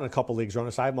little caught in a couple leagues,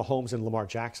 Jonas. I have Mahomes and Lamar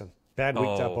Jackson. Bad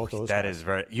week to have both those that guys. is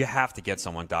very. You have to get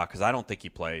someone, Doc, because I don't think he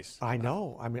plays. I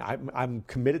know. I mean, I'm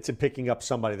committed to picking up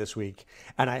somebody this week,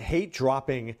 and I hate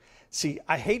dropping. See,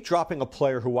 I hate dropping a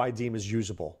player who I deem is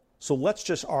usable. So let's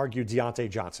just argue Deontay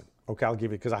Johnson. Okay, I'll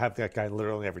give you because I have that guy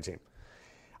literally on every team.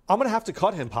 I'm going to have to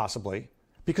cut him possibly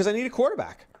because I need a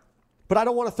quarterback, but I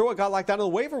don't want to throw a guy like that on the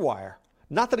waiver wire.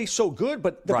 Not that he's so good,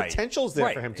 but the potential's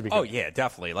there for him to be good. Oh, yeah,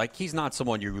 definitely. Like, he's not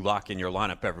someone you lock in your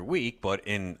lineup every week, but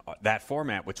in that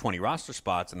format with 20 roster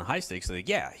spots and the high stakes,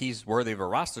 yeah, he's worthy of a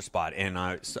roster spot. And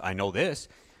I know this.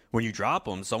 When you drop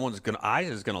him, someone's eyes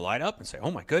is going to light up and say,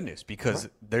 oh, my goodness, because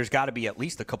there's got to be at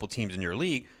least a couple teams in your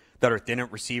league that are thin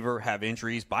at receiver, have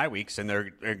injuries, bye weeks, and they're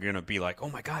going to be like, oh,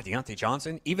 my God, Deontay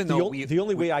Johnson? Even though the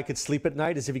only way I could sleep at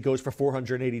night is if he goes for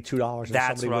 $482.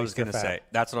 That's what I was going to say.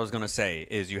 That's what I was going to say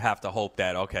is you have to hope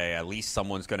that, okay, at least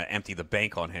someone's going to empty the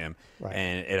bank on him. Right.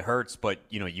 And it hurts, but,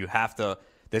 you have to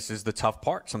 – this is the tough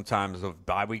part sometimes of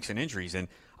bye weeks and injuries. And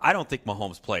I don't think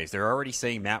Mahomes plays. They're already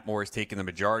saying Matt Moore has taken the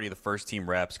majority of the first-team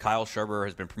reps. Kyle Scherber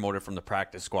has been promoted from the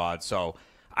practice squad. So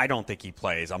I don't think he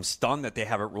plays. I'm stunned that they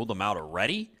haven't ruled him out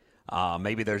already.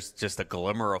 Maybe there's just a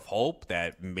glimmer of hope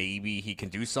that maybe he can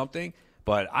do something,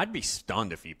 but I'd be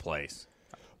stunned if he plays.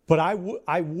 But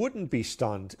I wouldn't be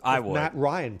stunned if Matt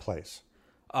Ryan plays.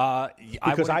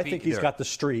 Because I think he's got the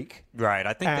streak. Right.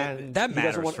 I think that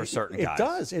matters for certain guys. It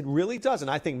does. It really does.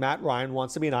 And I think Matt Ryan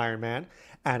wants to be an Iron Man,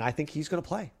 and I think he's going to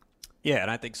play. Yeah,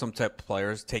 and I think some type of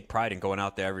players take pride in going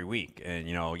out there every week. And,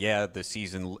 the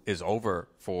season is over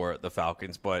for the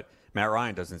Falcons, but Matt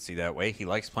Ryan doesn't see that way. He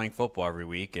likes playing football every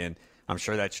week, and I'm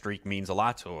sure that streak means a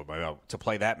lot to him. To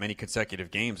play that many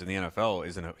consecutive games in the NFL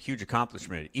is a huge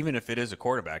accomplishment, even if it is a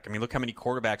quarterback. I mean, look how many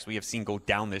quarterbacks we have seen go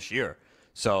down this year.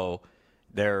 So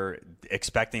they're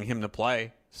expecting him to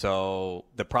play. So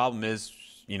the problem is,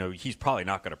 he's probably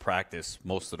not going to practice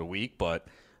most of the week, but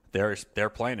their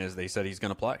plan is they said he's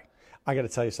going to play. I got to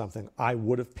tell you something. I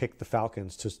would have picked the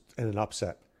Falcons in an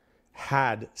upset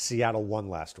had Seattle won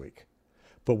last week.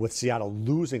 But with Seattle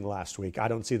losing last week, I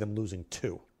don't see them losing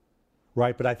 2.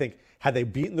 Right? But I think had they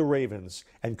beaten the Ravens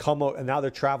and and now they're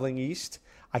traveling east,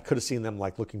 I could have seen them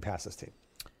looking past this team.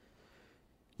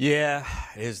 Yeah,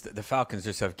 the Falcons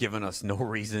just have given us no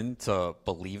reason to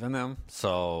believe in them.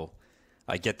 So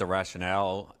I get the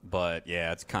rationale, but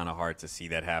yeah, it's kind of hard to see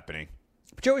that happening.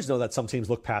 But you always know that some teams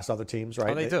look past other teams,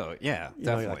 right? Oh, they do. Yeah,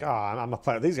 definitely. You're like, I'm a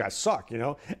player. These guys suck,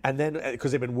 And then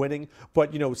because they've been winning.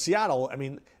 But, Seattle, I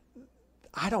mean,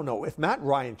 I don't know. If Matt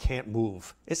Ryan can't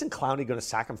move, isn't Clowney going to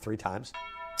sack him 3 times?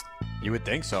 You would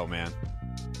think so, man.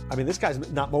 I mean, this guy's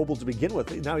not mobile to begin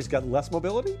with. Now he's got less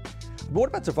mobility. But what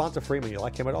about Devonta Freeman? You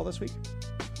like him at all this week?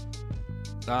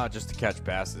 Just to catch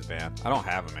passes, man. I don't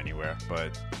have him anywhere,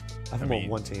 but I have him on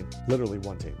one team. Literally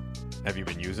one team. Have you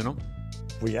been using him?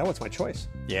 Well, yeah, what's my choice?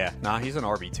 Yeah, he's an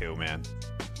RB2, man.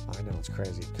 I know, it's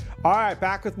crazy. All right,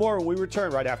 back with more when we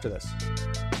return right after this.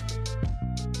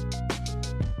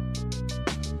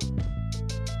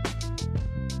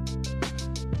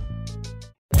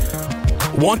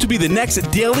 Want to be the next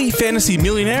daily fantasy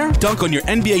millionaire? Dunk on your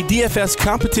NBA DFS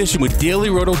competition with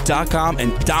DailyRoto.com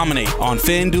and dominate on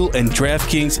FanDuel and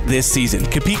DraftKings this season.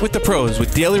 Compete with the pros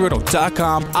with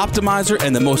DailyRoto.com, Optimizer,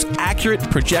 and the most accurate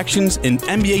projections in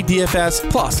NBA DFS,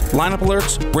 plus lineup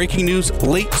alerts, breaking news,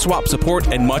 late swap support,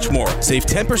 and much more. Save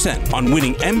 10% on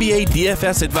winning NBA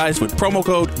DFS advice with promo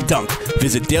code DUNK.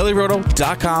 Visit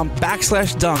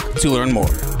DailyRoto.com/dunk to learn more.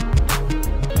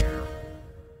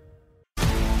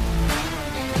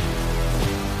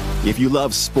 If you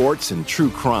love sports and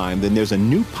true crime, then there's a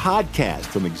new podcast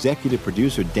from executive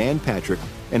producer Dan Patrick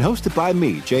and hosted by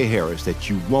me, Jay Harris,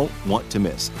 that you won't want to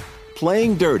miss.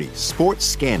 Playing Dirty: Sports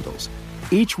Scandals.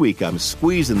 Each week, I'm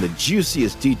squeezing the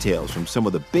juiciest details from some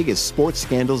of the biggest sports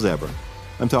scandals ever.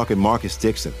 I'm talking Marcus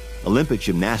Dixon, Olympic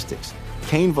gymnastics,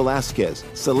 Cain Velasquez,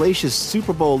 salacious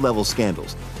Super Bowl-level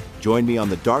scandals. Join me on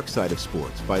the dark side of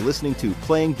sports by listening to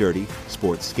Playing Dirty: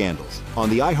 Sports Scandals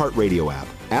on the iHeartRadio app,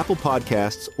 Apple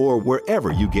Podcasts, or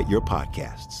wherever you get your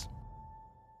podcasts.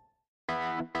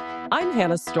 I'm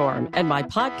Hannah Storm, and my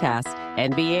podcast,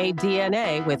 NBA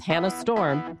DNA with Hannah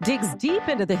Storm, digs deep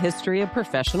into the history of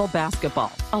professional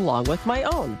basketball, along with my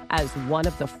own, as one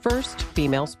of the first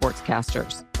female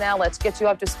sportscasters. Now let's get you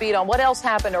up to speed on what else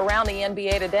happened around the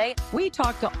NBA today. We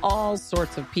talked to all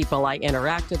sorts of people I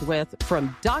interacted with,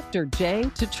 from Dr. J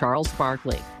to Charles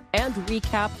Barkley. and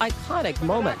recap iconic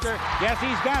moments. Yes,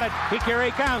 he's got it. Here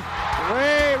he comes.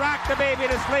 Way rock the baby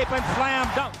to sleep and slam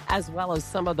dunk. As well as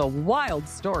some of the wild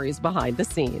stories behind the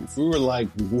scenes. We were like,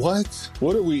 what?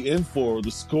 What are we in for?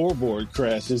 The scoreboard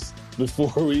crashes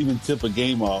before we even tip a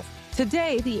game off.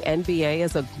 Today, the NBA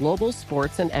is a global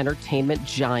sports and entertainment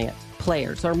giant.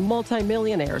 Players are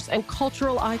multimillionaires and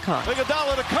cultural icons.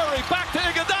 Iguodala to Curry, back to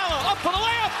Iguodala, up for the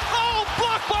layup. Oh,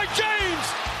 blocked by James.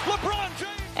 LeBron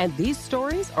James. And these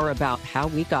stories are about how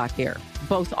we got here,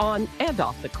 both on and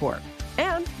off the court.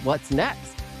 And what's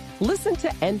next? Listen to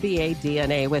NBA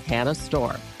DNA with Hannah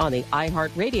Storm on the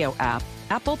iHeartRadio app,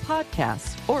 Apple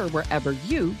Podcasts, or wherever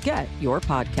you get your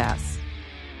podcasts.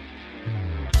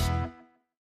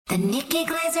 The Nikki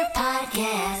Glaser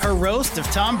Podcast. Her roast of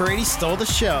Tom Brady stole the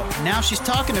show. Now she's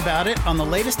talking about it on the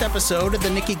latest episode of the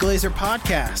Nikki Glaser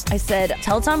Podcast. I said,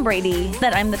 tell Tom Brady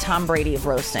that I'm the Tom Brady of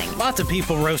roasting. Lots of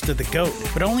people roasted the GOAT,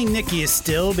 but only Nikki is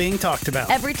still being talked about.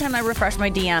 Every time I refresh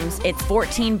my DMs, it's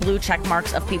 14 blue check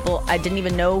marks of people I didn't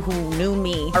even know who knew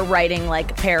me are writing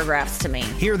like paragraphs to me.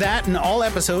 Hear that in all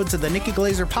episodes of the Nikki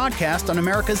Glaser Podcast on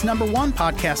America's #1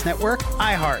 podcast network,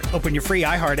 iHeart. Open your free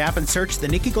iHeart app and search the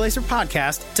Nikki Glaser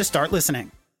Podcast to start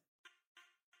listening.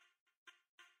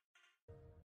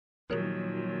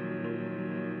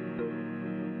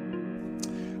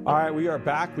 All right, we are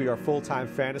back. We are full-time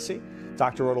fantasy.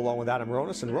 Dr. Roto along with Adam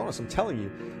Ronis. And Ronis, I'm telling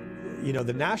you,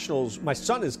 the Nationals, my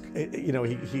son is, he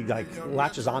like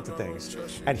latches onto things.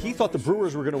 And he thought the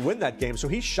Brewers were going to win that game. So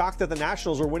he's shocked that the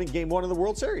Nationals are winning Game 1 of the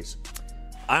World Series.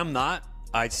 I'm not.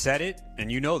 I said it,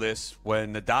 and you know this.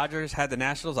 When the Dodgers had the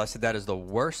Nationals, I said that is the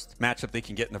worst matchup they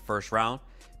can get in the first round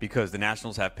because the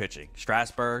Nationals have pitching.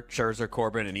 Strasburg, Scherzer,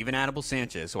 Corbin, and even Anibal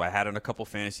Sanchez, who I had on a couple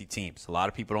fantasy teams. A lot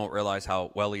of people don't realize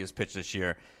how well he has pitched this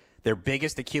year. Their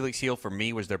biggest Achilles heel for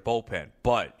me was their bullpen.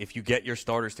 But if you get your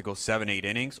starters to go 7-8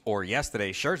 innings, or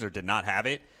yesterday, Scherzer did not have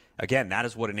it, again, that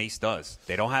is what an ace does.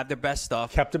 They don't have their best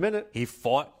stuff. Kept him in it. He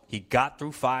fought. He got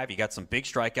through 5. He got some big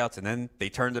strikeouts, and then they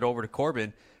turned it over to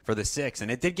Corbin for the 6. And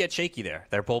it did get shaky there.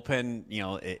 Their bullpen,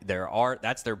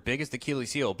 that's their biggest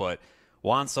Achilles heel. But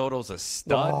Juan Soto's a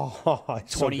stud.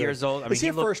 20 years old. Is he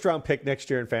a first-round pick next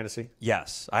year in fantasy?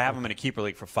 Yes. I have him in a keeper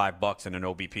league for $5 in an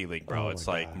OBP league, bro. It's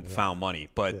like found money.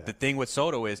 But the thing with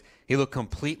Soto is he looked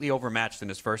completely overmatched in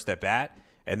his first at-bat,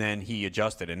 and then he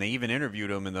adjusted. And they even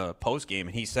interviewed him in the postgame,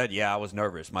 and he said, I was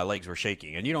nervous. My legs were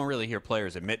shaking. And you don't really hear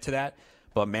players admit to that.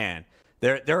 But, man,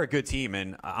 they're a good team,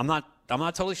 and I'm not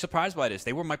totally surprised by this.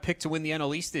 They were my pick to win the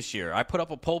NL East this year. I put up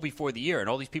a poll before the year, and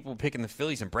all these people were picking the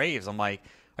Phillies and Braves. I'm like,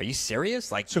 are you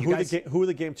serious? Like, so who are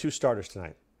the game 2 starters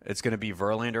tonight? It's going to be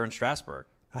Verlander and Strasburg.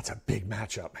 That's a big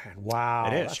matchup, man.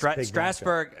 Wow. It is.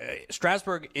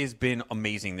 Strasburg has been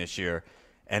amazing this year,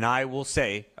 and I will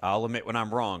say, I'll admit when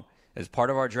I'm wrong, as part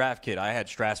of our draft kit, I had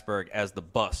Strasburg as the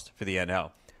bust for the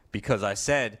NL because I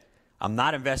said I'm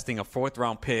not investing a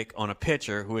 4th-round pick on a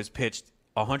pitcher who has pitched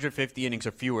 150 innings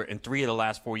or fewer in 3 of the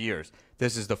last 4 years.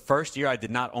 This is the first year I did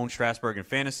not own Strasburg in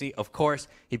fantasy. Of course,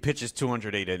 he pitches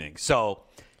 208 innings. So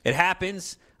it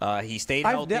happens. He stayed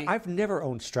healthy. I've never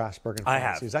owned Strasburg in fantasy. I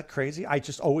have. Is that crazy? I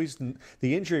just always,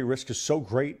 the injury risk is so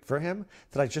great for him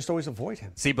that I just always avoid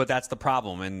him. See, but that's the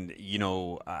problem. And,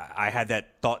 I had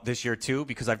that thought this year too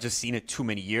because I've just seen it too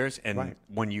many years. And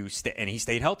when you and he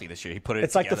stayed healthy this year. He put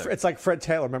it together. It's like Fred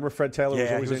Taylor. Remember Fred Taylor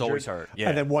was always injured? Always hurt. Yeah.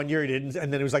 And then one year he didn't.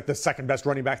 And then it was like the second best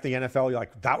running back in the NFL. You're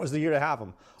like, that was the year to have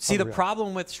him. See, the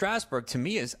problem with Strasburg to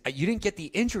me is you didn't get the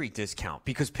injury discount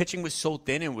because pitching was so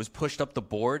thin and was pushed up the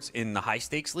boards in the high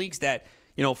stakes leagues that,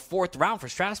 4th round for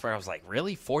Strasburg, I was like,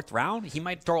 really? 4th round? He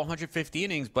might throw 150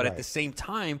 innings, but at the same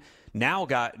time,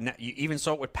 you even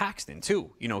saw it with Paxton,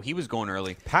 too. He was going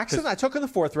early. Paxton, I took in the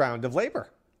 4th round of labor.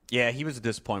 Yeah, he was a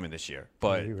disappointment this year.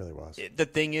 But he really was. The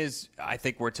thing is, I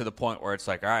think we're to the point where it's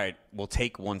like, all right, we'll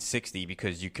take 160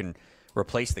 because you can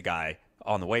replace the guy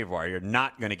on the waiver wire. You're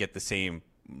not going to get the same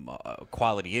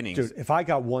quality innings. Dude, if I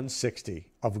got 160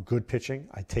 of good pitching,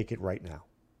 I'd take it right now.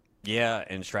 Yeah,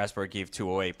 and Strasburg gave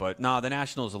 208. But, no, the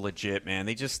Nationals are legit, man.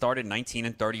 They just started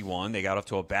 19-31. They got off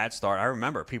to a bad start. I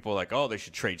remember people were like, they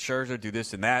should trade Scherzer, do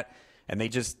this and that. And they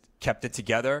just kept it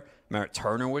together. Merritt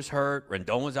Turner was hurt.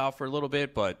 Rendon was out for a little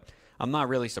bit. But I'm not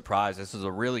really surprised. This is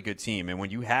a really good team. And when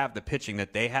you have the pitching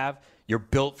that they have, you're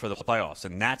built for the playoffs.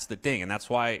 And that's the thing. And that's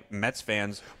why Mets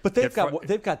fans. But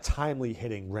they've got timely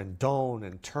hitting. Rendon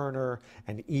and Turner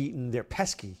and Eaton. They're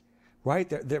pesky. Right?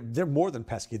 They're more than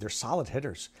pesky. They're solid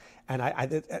hitters. And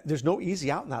there's no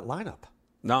easy out in that lineup.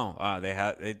 No,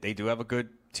 they do have a good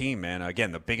team, man.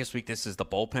 Again, the biggest weakness is the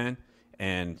bullpen.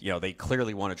 And, they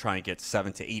clearly want to try and get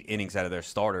 7 to 8 innings out of their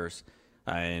starters.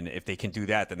 And if they can do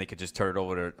that, then they could just turn it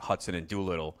over to Hudson and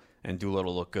Doolittle. And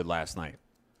Doolittle looked good last night.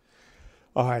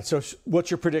 All right, so what's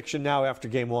your prediction now after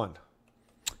Game 1?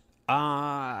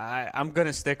 I'm going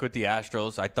to stick with the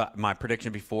Astros. I thought my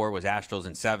prediction before was Astros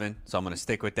in 7, so I'm going to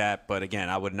stick with that. But again,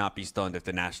 I would not be stunned if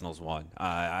the Nationals won.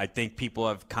 I think people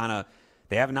have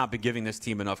they have not been giving this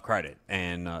team enough credit,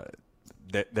 and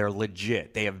they're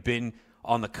legit. They have been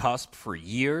on the cusp for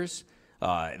years.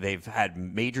 They've had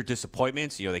major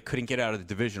disappointments. They couldn't get out of the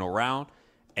divisional round,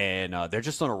 and they're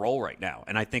just on a roll right now.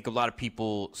 And I think a lot of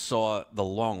people saw the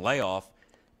long layoff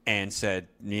and said,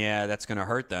 yeah, that's going to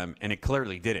hurt them, and it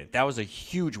clearly didn't. That was a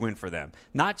huge win for them,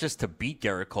 not just to beat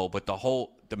Gerrit Cole, but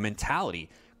the mentality.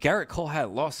 Gerrit Cole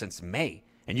hadn't lost since May,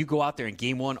 and you go out there in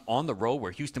Game 1 on the road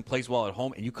where Houston plays well at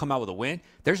home, and you come out with a win,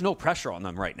 there's no pressure on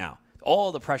them right now.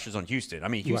 All the pressure's on Houston. I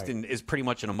mean, Houston is pretty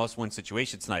much in a must-win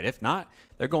situation tonight. If not,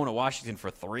 they're going to Washington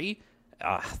for 3.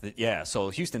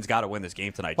 So Houston's got to win this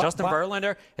game tonight. Justin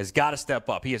Verlander has got to step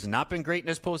up. He has not been great in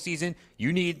this postseason.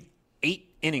 You need 8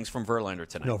 innings from Verlander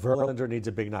tonight. No, Verlander needs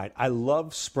a big night. I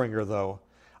love Springer, though.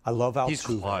 I love Altuve. He's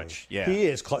clutch. Yeah. He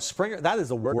is clutch. Springer, that is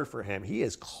the word for him. He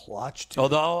is clutch, too.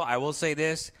 Although, I will say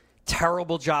this,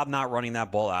 terrible job not running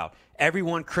that ball out.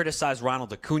 Everyone criticized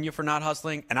Ronald Acuna for not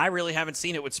hustling, and I really haven't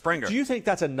seen it with Springer. Do you think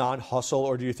that's a non-hustle,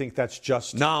 or do you think that's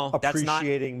just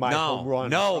appreciating my home run?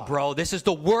 No, bro. This is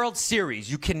the World Series.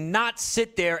 You cannot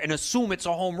sit there and assume it's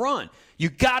a home run. You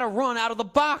got to run out of the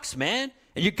box, man.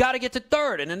 And you got to get to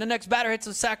third, and then the next batter hits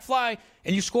a sac fly,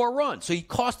 and you score a run. So he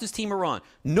cost his team a run.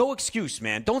 No excuse,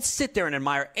 man. Don't sit there and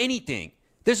admire anything.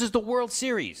 This is the World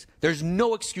Series. There's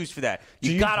no excuse for that.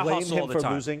 You got to hustle all the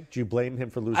time. Do you blame him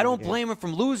for losing? I don't blame him for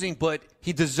losing, but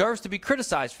he deserves to be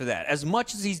criticized for that. As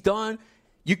much as he's done,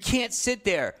 you can't sit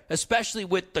there, especially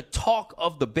with the talk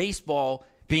of the baseball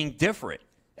being different.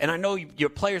 And I know your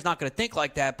player's not going to think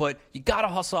like that, but you got to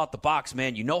hustle out the box,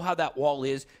 man. You know how that wall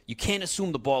is. You can't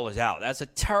assume the ball is out. That's a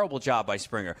terrible job by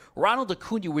Springer. Ronald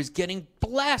Acuna was getting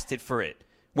blasted for it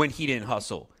when he didn't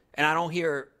hustle. And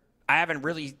I haven't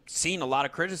really seen a lot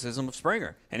of criticism of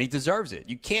Springer, and he deserves it.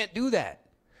 You can't do that.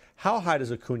 How high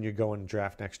does Acuna go in the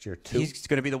draft next year? 2? He's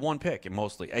going to be the 1 pick, and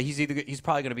mostly. He's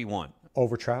probably going to be 1.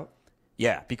 Over Trout?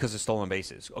 Yeah, because of stolen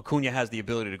bases. Acuna has the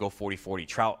ability to go 40-40.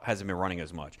 Trout hasn't been running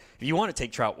as much. If you want to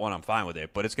take Trout 1, I'm fine with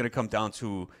it, but it's going to come down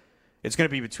to it's going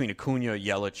to be between Acuna,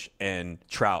 Yelich, and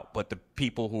Trout. But the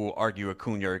people who argue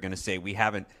Acuna are going to say we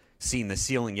haven't seen the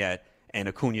ceiling yet, and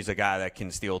Acuna's a guy that can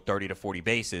steal 30 to 40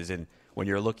 bases. And when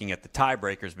you're looking at the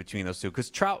tiebreakers between those two, because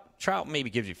Trout maybe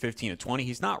gives you 15 to 20.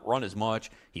 He's not run as much.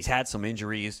 He's had some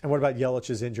injuries. And what about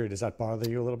Yelich's injury? Does that bother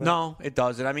you a little bit? No, it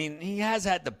doesn't. I mean, he has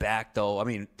had the back, though. I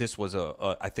mean, this was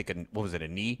I think, what was it, a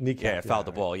knee? Kneecap, yeah, fouled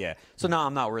the ball, yeah. So, no,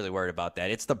 I'm not really worried about that.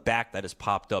 It's the back that has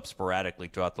popped up sporadically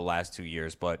throughout the last 2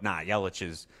 years. But, Yelich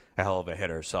is a hell of a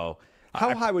hitter. So,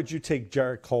 how high would you take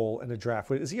Gerrit Cole in a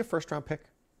draft? Is he a first-round pick?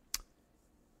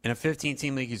 In a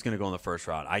 15-team league, he's going to go in the first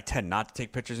round. I tend not to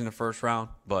take pitchers in the first round,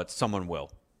 but someone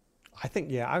will. I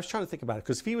think, I was trying to think about it,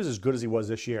 because if he was as good as he was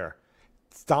this year,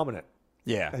 it's dominant.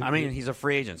 Yeah, I mean, he's a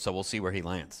free agent, so we'll see where he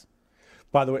lands.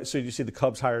 By the way, so you see the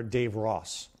Cubs hired Dave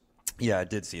Ross. Yeah, I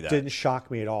did see that. Didn't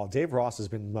shock me at all. Dave Ross has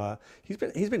been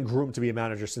he's been groomed to be a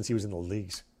manager since he was in the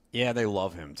leagues. Yeah, they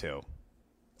love him too.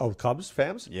 Oh, Cubs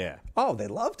fans? Yeah. Oh, they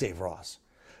love Dave Ross.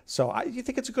 So you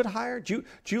think it's a good hire? Do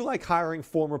you like hiring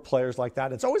former players like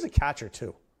that? It's always a catcher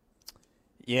too.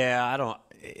 Yeah, I don't.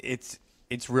 It's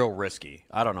real risky.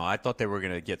 I don't know. I thought they were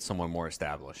going to get someone more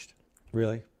established.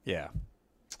 Really? Yeah.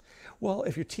 Well,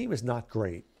 if your team is not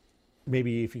great,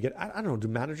 maybe if you get, I don't know, do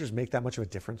managers make that much of a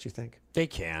difference, you think? They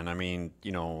can. I mean,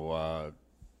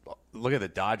 look at the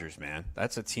Dodgers, man.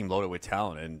 That's a team loaded with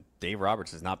talent, and Dave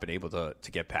Roberts has not been able to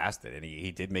get past it, and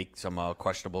he did make some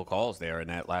questionable calls there in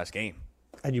that last game.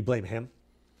 And you blame him?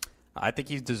 I think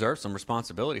he deserves some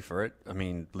responsibility for it. I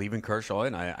mean, leaving Kershaw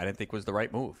in, I didn't think was the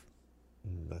right move.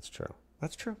 That's true.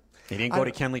 That's true. He didn't go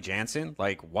to Kenley Jansen?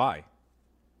 Like, why?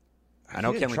 I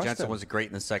know Kenley Jansen was great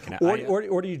in the second half.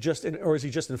 Or is he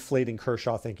just inflating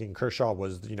Kershaw, thinking Kershaw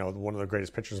was one of the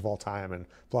greatest pitchers of all time and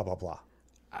blah blah blah?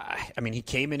 I mean, he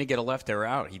came in to get a left-hander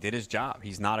out. He did his job.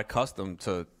 He's not accustomed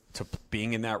to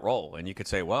being in that role. And you could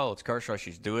say, well, it's Kershaw,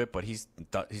 she should do it, but he's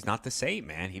not the same,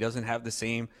 man. He doesn't have the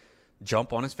same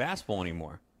jump on his fastball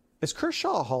anymore. Is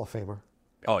Kershaw a Hall of Famer?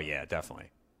 Oh, yeah, definitely.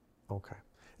 Okay.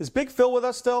 Is Big Phil with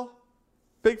us still?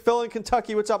 Big Phil in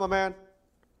Kentucky, what's up, my man?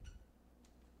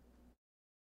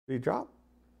 Did he drop?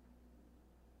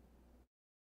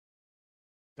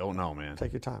 Don't know, man.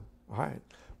 Take your time. All right.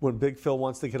 When Big Phil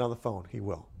wants to get on the phone, he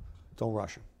will. Don't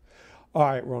rush him. All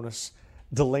right, Ronas.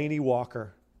 Delaney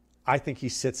Walker. I think he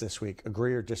sits this week.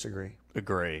 Agree or disagree?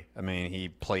 Agree. I mean, he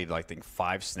played, I think,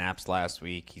 5 snaps last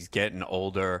week. He's getting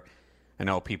older. I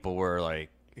know people were like,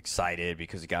 excited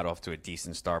because he got off to a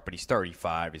decent start, but he's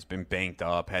 35. He's been banged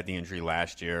up, had the injury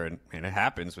last year, and it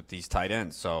happens with these tight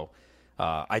ends. So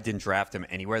I didn't draft him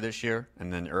anywhere this year.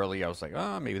 And then early I was like,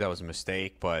 maybe that was a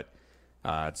mistake, but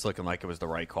it's looking like it was the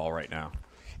right call right now.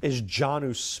 Is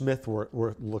Jonnu Smith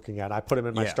worth looking at? I put him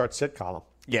in my start-sit column.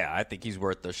 Yeah, I think he's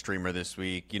worth the streamer this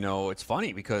week. You know, it's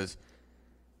funny because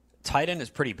tight end is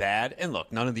pretty bad. And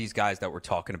look, none of these guys that we're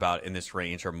talking about in this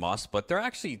range are must, but they're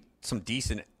actually some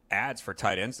decent ads for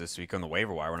tight ends this week on the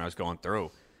waiver wire when I was going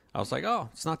through. I was like,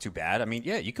 it's not too bad. I mean,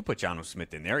 yeah, you could put Jonnu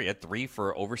Smith in there. He had 3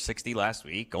 for over 60 last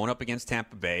week, going up against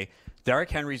Tampa Bay. Derrick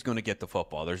Henry's going to get the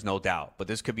football, there's no doubt. But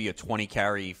this could be a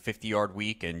 20-carry, 50-yard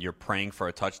week, and you're praying for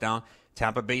a touchdown.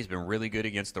 Tampa Bay's been really good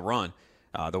against the run.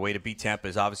 The way to beat Tampa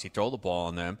is obviously throw the ball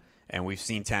on them, and we've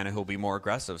seen Tannehill be more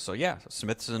aggressive. So, yeah,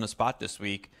 Smith's in a spot this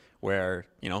week where,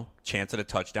 chance at a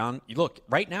touchdown. You look,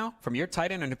 right now, from your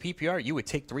tight end in a PPR, you would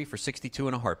take 3 for 62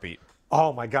 in a heartbeat.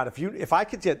 Oh, my God. If I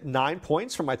could get 9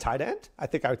 points from my tight end, I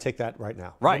think I would take that right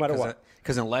now. Right. No matter what.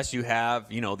 Because unless you have,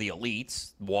 the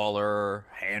elites, Waller,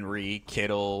 Henry,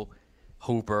 Kittle,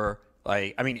 Hooper.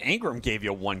 Ingram gave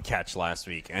you 1 catch last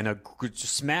week and a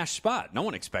smash spot. No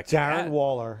one expected that. Darren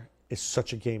Waller is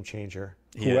such a game changer.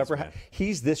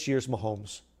 He's this year's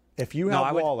Mahomes. If you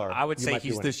have Waller, I would say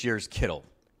he's this year's Kittle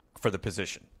for the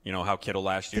position. You know how Kittle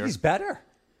last year? I think he's better.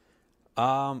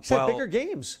 He's had bigger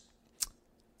games.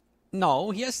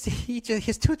 No, he has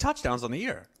 2 touchdowns on the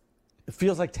year. It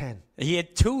feels like 10. He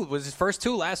had 2. It was his first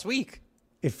 2 last week.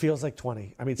 It feels like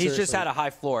 20. I mean, he's just had a high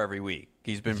floor every week.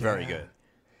 He's been very good.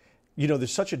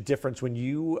 There's such a difference when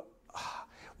you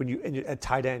at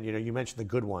tight end. You mentioned the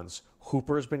good ones.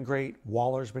 Hooper's been great.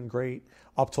 Waller's been great.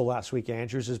 Up till last week,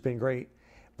 Andrews has been great.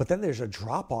 But then there's a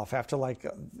drop off after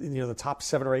the top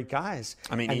 7 or 8 guys.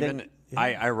 I mean,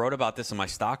 I wrote about this in my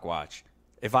stock watch.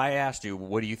 If I asked you,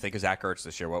 what do you think of Zach Ertz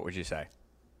this year, what would you say?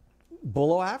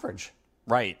 Below average.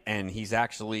 Right, and he's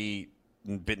actually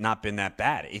not been that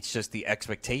bad. It's just the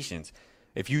expectations.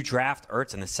 If you draft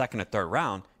Ertz in the 2nd or 3rd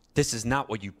round, this is not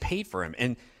what you paid for him.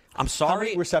 And I'm sorry. How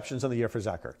many receptions on the year for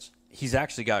Zach Ertz? He's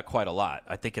actually got quite a lot.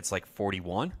 I think it's like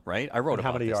 41, right? I wrote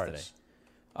about this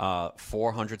today.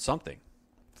 400 something.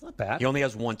 It's not bad. He only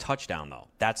has 1 touchdown, though.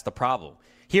 That's the problem.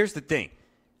 Here's the thing,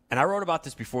 and I wrote about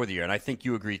this before the year, and I think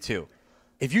you agree too.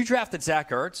 If you drafted Zach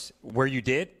Ertz where you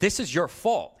did, this is your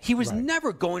fault. He was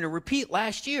never going to repeat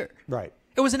last year. Right.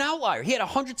 It was an outlier. He had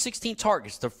 116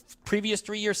 targets the previous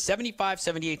 3 years, 75,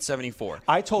 78, 74.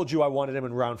 I told you I wanted him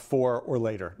in round 4 or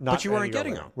later. But you weren't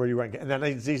getting him. Where you weren't, and then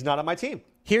he's not on my team.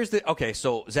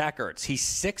 So Zach Ertz, he's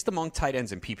 6th among tight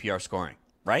ends in PPR scoring,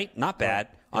 right? Not bad.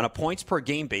 Right. On a points per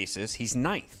game basis, he's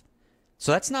 9th.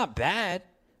 So that's not bad.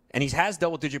 And he has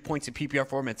double-digit points in PPR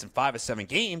formats in 5 of 7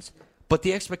 games. But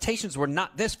the expectations were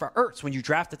not this for Ertz when you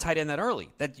draft a tight end that early.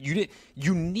 That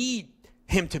you need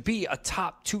him to be a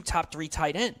top 2, top 3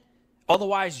 tight end.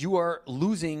 Otherwise, you are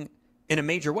losing in a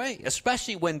major way,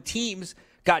 especially when teams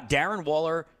got Darren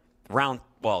Waller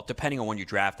depending on when you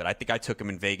drafted. I think I took him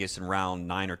in Vegas in round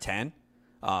 9 or 10.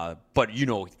 But,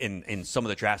 in some of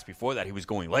the drafts before that, he was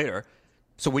going later.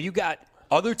 So when you got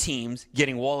other teams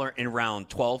getting Waller in round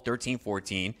 12, 13,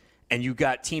 14, and you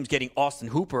got teams getting Austin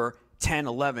Hooper 10,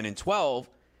 11, and 12.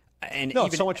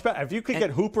 It's so much better. If you could get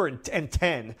Hooper in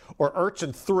 10 or Ertz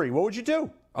in 3, what would you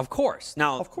do? Of course.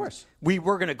 Now, we're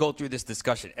going to go through this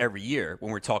discussion every year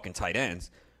when we're talking tight ends.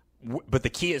 But the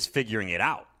key is figuring it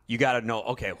out. You got to know,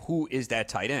 okay, who is that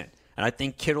tight end? And I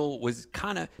think Kittle was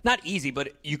kind of not easy, but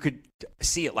you could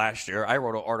see it last year. I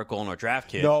wrote an article in our draft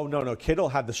kit. No. Kittle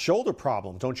had the shoulder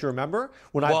problem. Don't you remember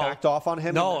when I backed off on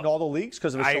him in all the leagues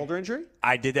because of his shoulder injury?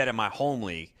 I did that in my home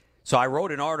league. So I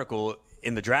wrote an article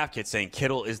in the draft kit saying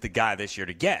Kittle is the guy this year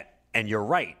to get. And you're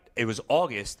right. It was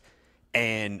August,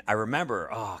 and I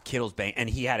remember, Kittle's bang, and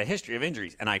he had a history of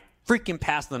injuries, and I freaking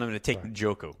passed on him to take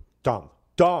Njoku. Dumb.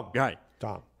 Right.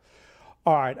 Dumb.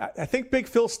 All right. I think Big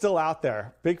Phil's still out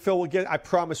there. Big Phil I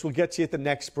promise we'll get to you at the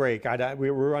next break.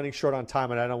 We're running short on time,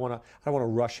 and I don't want to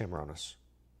rush him, Ronas.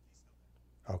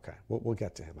 Okay. We'll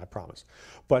get to him, I promise.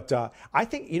 But I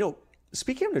think,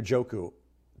 speaking of Njoku,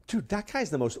 dude, that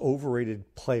guy's the most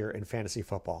overrated player in fantasy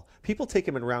football. People take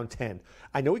him in round 10.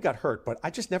 I know he got hurt, but I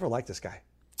just never liked this guy.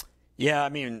 Yeah,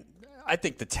 I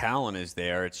think the talent is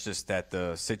there. It's just that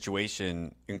the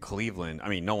situation in Cleveland,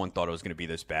 no one thought it was going to be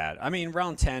this bad.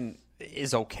 Round 10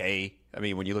 is okay.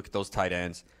 When you look at those tight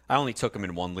ends, I only took him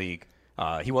in 1 league.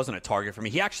 He wasn't a target for me.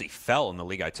 He actually fell in the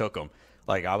league I took him.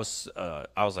 Like I was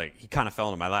like, he kind of fell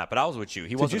into my lap. But I was with you.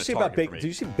 He wasn't a target for me. Did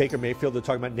you see Baker Mayfield? They're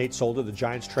talking about Nate Solder, the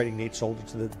Giants trading Nate Solder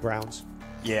to the Browns.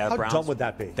 Yeah, how Browns, dumb would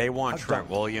that be? They want Trent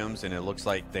Williams, and it looks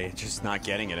like they're just not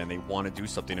getting it, and they want to do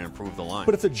something to improve the line.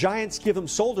 But if the Giants give him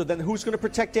Solder, then who's going to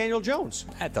protect Daniel Jones?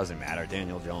 That doesn't matter.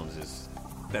 Daniel Jones is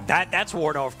that's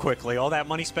worn off quickly. All that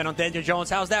money spent on Daniel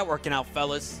Jones. How's that working out,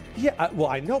 fellas? Yeah,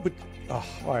 I know, but all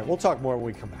right, we'll talk more when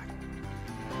we come back.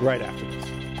 Right after this.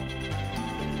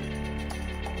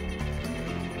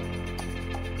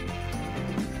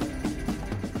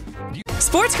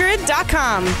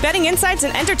 SportsGrid.com. Betting insights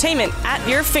and entertainment at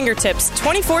your fingertips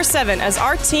 24/7 as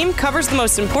our team covers the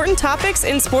most important topics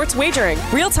in sports wagering.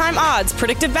 Real-time odds,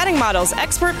 predictive betting models,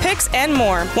 expert picks, and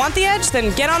more. Want the edge?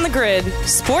 Then get on the grid.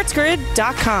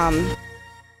 SportsGrid.com.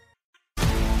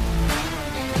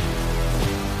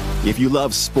 If you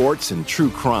love sports and true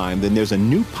crime, then there's a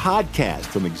new podcast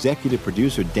from executive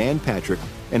producer Dan Patrick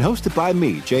and hosted by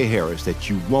me, Jay Harris, that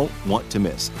you won't want to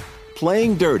miss.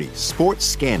 Playing Dirty: Sports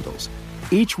Scandals.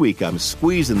 Each week, I'm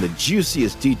squeezing the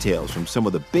juiciest details from some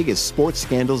of the biggest sports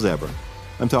scandals ever.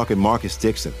 I'm talking Marcus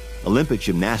Dixon, Olympic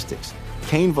gymnastics,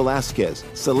 Cain Velasquez,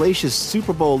 salacious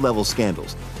Super Bowl-level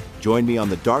scandals. Join me on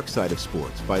the dark side of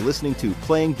sports by listening to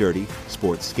Playing Dirty: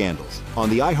 Sports Scandals on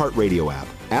the iHeartRadio app,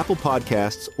 Apple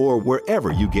Podcasts, or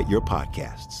wherever you get your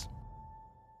podcasts.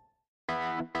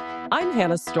 I'm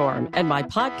Hannah Storm, and my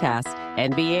podcast,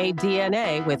 NBA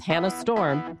DNA with Hannah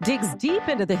Storm, digs deep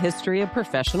into the history of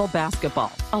professional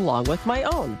basketball, along with my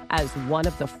own, as one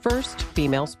of the first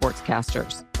female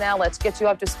sportscasters. Now let's get you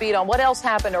up to speed on what else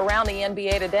happened around the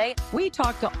NBA today. We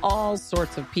talked to all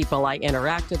sorts of people I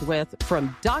interacted with,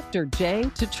 from Dr. J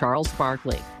to Charles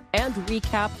Barkley, and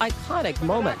recap iconic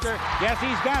moments. Yes,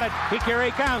 he's got it. Here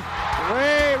he comes.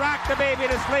 Way rock the baby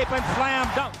to sleep and slam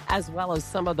dunk. As well as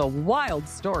some of the wild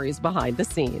stories behind the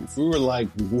scenes. We were like,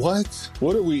 what?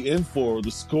 What are we in for?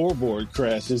 The scoreboard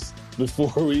crashes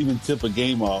before we even tip a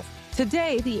game off.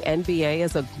 Today, the NBA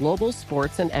is a global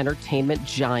sports and entertainment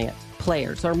giant.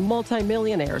 Players are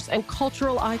multimillionaires and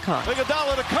cultural icons.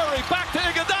 Iguodala to Curry, back to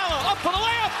Iguodala, up for the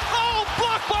layup. Oh,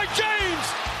 blocked by James.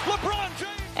 LeBron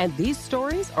James. And these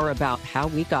stories are about how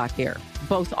we got here,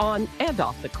 both on and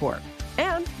off the court.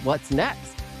 And what's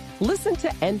next? Listen to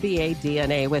NBA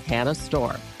DNA with Hannah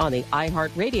Storm on the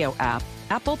iHeartRadio app,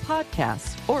 Apple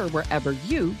Podcasts, or wherever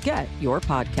you get your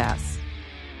podcasts.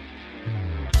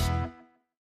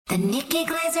 The Nikki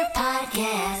Glaser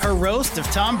Podcast. Her roast of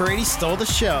Tom Brady stole the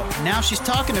show. Now she's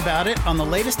talking about it on the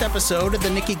latest episode of the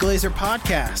Nikki Glaser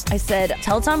Podcast. I said,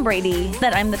 tell Tom Brady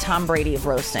that I'm the Tom Brady of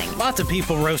roasting. Lots of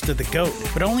people roasted the GOAT,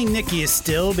 but only Nikki is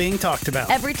still being talked about.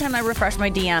 Every time I refresh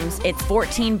my DMs, it's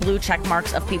 14 blue check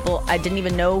marks of people I didn't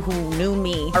even know who knew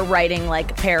me are writing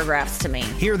like paragraphs to me.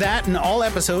 Hear that in all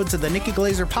episodes of the Nikki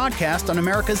Glaser Podcast on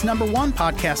America's #1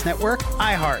 podcast network,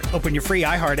 iHeart. Open your free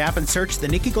iHeart app and search the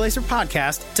Nikki Glaser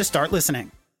Podcast to start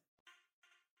listening.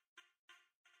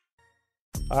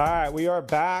 All right, we are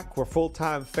back. We're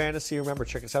Full-Time Fantasy. Remember,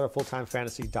 check us out at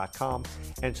fulltimefantasy.com.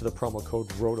 Enter the promo code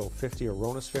ROTO50 or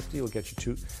RONUS50. It'll get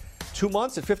you two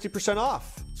months at 50%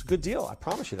 off. It's a good deal. I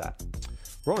promise you that.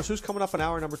 Ronus, who's coming up in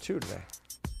hour number 2 today?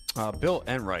 Bill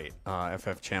Enright,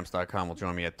 ffchamps.com, will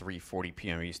join me at 3:40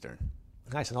 p.m. Eastern.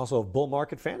 Nice, and also Bull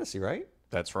Market Fantasy, right?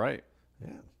 That's right.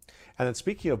 Yeah. And then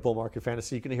speaking of Bull Market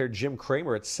Fantasy, you can hear Jim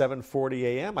Cramer at 7:40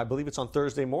 a.m. I believe it's on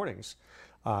Thursday mornings.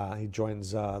 He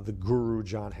joins the guru,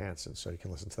 John Hansen, so you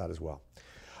can listen to that as well.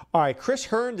 All right, Chris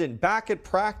Herndon back at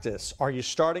practice. Are you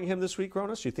starting him this week,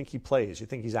 Ronus? You think he plays? You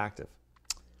think he's active?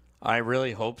 I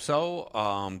really hope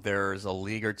so. There's a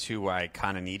league or two where I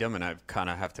kind of need him, and I kind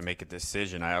of have to make a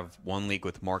decision. I have one league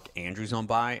with Mark Andrews on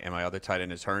bye, and my other tight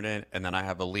end is Herndon. And then I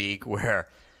have a league where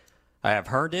I have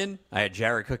Herndon. I had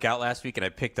Jared Cook out last week, and I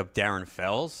picked up Darren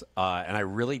Fells. And I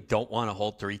really don't want to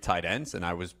hold 3 tight ends, and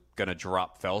I was going to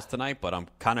drop Fells tonight, but I'm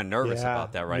kind of nervous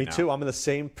about that right now. Me too. I'm in the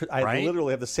same. I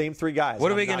literally have the same 3 guys.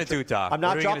 What are we going to do, Doc? I'm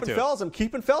not dropping Fells. I'm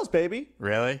keeping Fells, baby.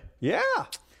 Really? Yeah.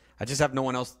 I just have no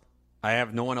one else. I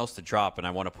have no one else to drop, and I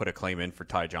want to put a claim in for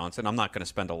Ty Johnson. I'm not going to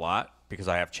spend a lot because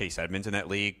I have Chase Edmonds in that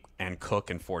league and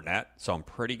Cook and Fournette, so I'm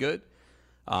pretty good.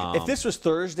 If this was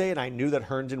Thursday and I knew that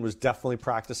Herndon was definitely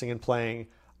practicing and playing,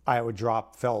 I would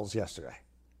drop Fells yesterday.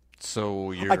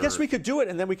 So I guess we could do it,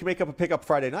 and then we can make up a pickup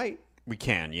Friday night. We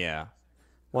can, yeah.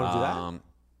 Want to do that?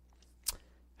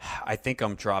 I think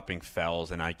I'm dropping Fells,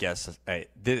 and I guess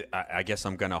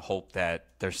I'm going to hope that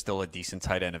there's still a decent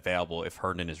tight end available if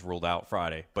Herndon is ruled out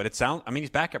Friday. But he's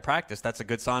back at practice. That's a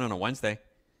good sign on a Wednesday.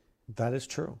 That is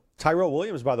true. Tyrell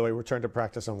Williams, by the way, returned to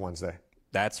practice on Wednesday.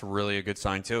 That's really a good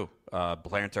sign, too.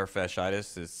 Plantar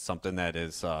fasciitis is something that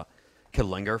is could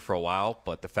linger for a while,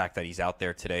 but the fact that he's out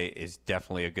there today is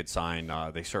definitely a good sign.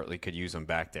 They certainly could use him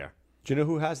back there. Do you know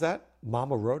who has that?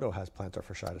 Mama Roto has plantar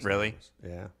fasciitis. Really?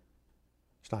 Yeah.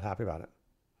 She's not happy about it.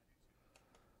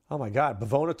 Oh, my God.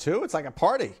 Bavona, too? It's like a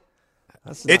party.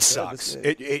 It sucks.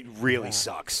 It really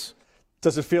sucks.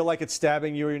 Does it feel like it's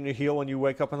stabbing you in your heel when you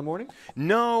wake up in the morning?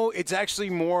 No, it's actually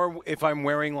more if I'm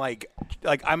wearing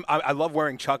I love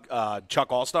wearing Chuck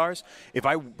All-Stars. If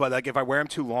I wear them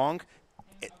too long,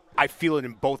 I feel it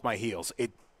in both my heels.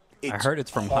 I heard it's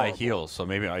from high heels, so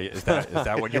maybe is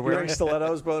that what you're wearing?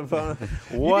 Stilettos, Bavona?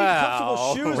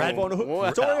 Wow. You need comfortable shoes, Bavona.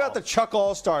 Wow. Don't worry about the Chuck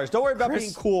All-Stars. Don't worry about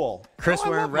being cool. Chris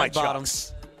wearing love my red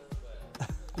bottoms.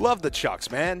 Love the Chucks,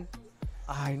 man.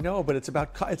 I know, but it's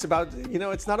about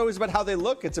it's not always about how they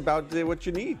look. It's about what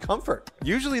you need, comfort.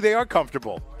 Usually they are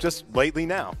comfortable, just lately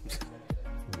now.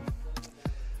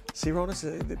 See,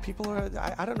 Ronas, people are,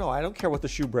 I don't know. I don't care what the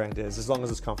shoe brand is as long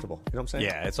as it's comfortable. You know what I'm saying?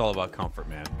 Yeah, it's all about comfort,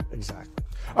 man. Exactly.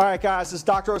 All right, guys, this is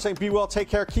Dr. O saying be well, take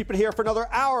care, keep it here for another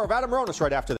hour of Adam Ronas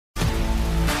right after this.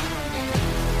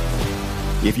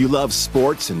 If you love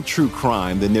sports and true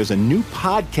crime, then there's a new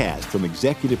podcast from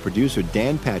executive producer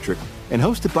Dan Patrick and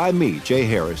hosted by me, Jay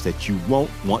Harris, that you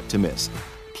won't want to miss.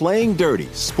 Playing Dirty: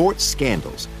 Sports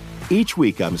Scandals. Each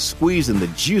week, I'm squeezing the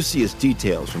juiciest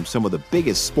details from some of the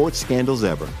biggest sports scandals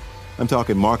ever. I'm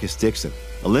talking Marcus Dixon,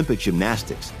 Olympic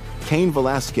gymnastics, Cain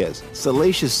Velasquez,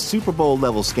 salacious Super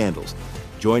Bowl-level scandals.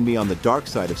 Join me on the dark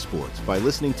side of sports by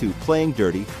listening to Playing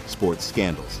Dirty: Sports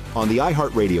Scandals on the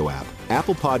iHeartRadio app,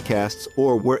 Apple Podcasts,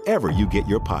 or wherever you get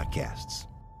your podcasts.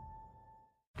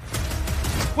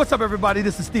 What's up, everybody?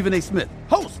 This is Stephen A. Smith,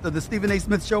 host of the Stephen A.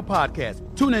 Smith Show podcast.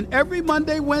 Tune in every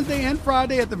Monday, Wednesday, and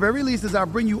Friday at the very least as I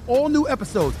bring you all new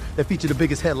episodes that feature the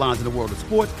biggest headlines in the world of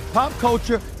sports, pop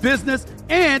culture, business,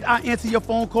 and I answer your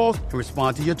phone calls and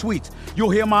respond to your tweets. You'll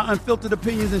hear my unfiltered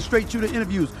opinions and straight-shooter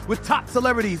interviews with top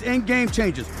celebrities and game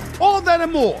changers. All that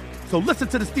and more. So listen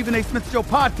to the Stephen A. Smith Show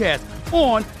podcast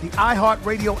on the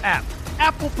iHeartRadio app,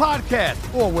 Apple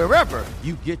Podcasts, or wherever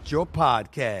you get your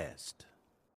podcast.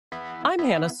 I'm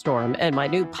Hannah Storm, and my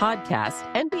new podcast,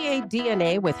 NBA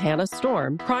DNA with Hannah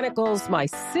Storm, chronicles my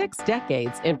 6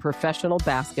 decades in professional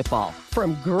basketball.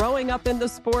 From growing up in the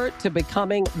sport to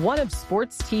becoming one of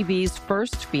sports TV's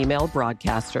first female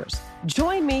broadcasters.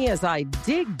 Join me as I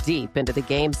dig deep into the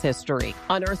game's history,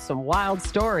 unearth some wild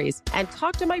stories, and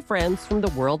talk to my friends from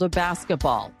the world of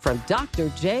basketball, from Dr.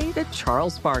 J to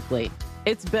Charles Barkley.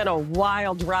 It's been a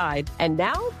wild ride, and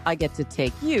now I get to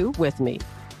take you with me.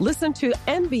 Listen to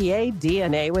NBA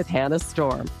DNA with Hannah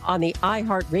Storm on the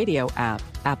iHeartRadio app,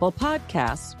 Apple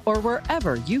Podcasts, or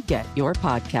wherever you get your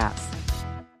podcasts.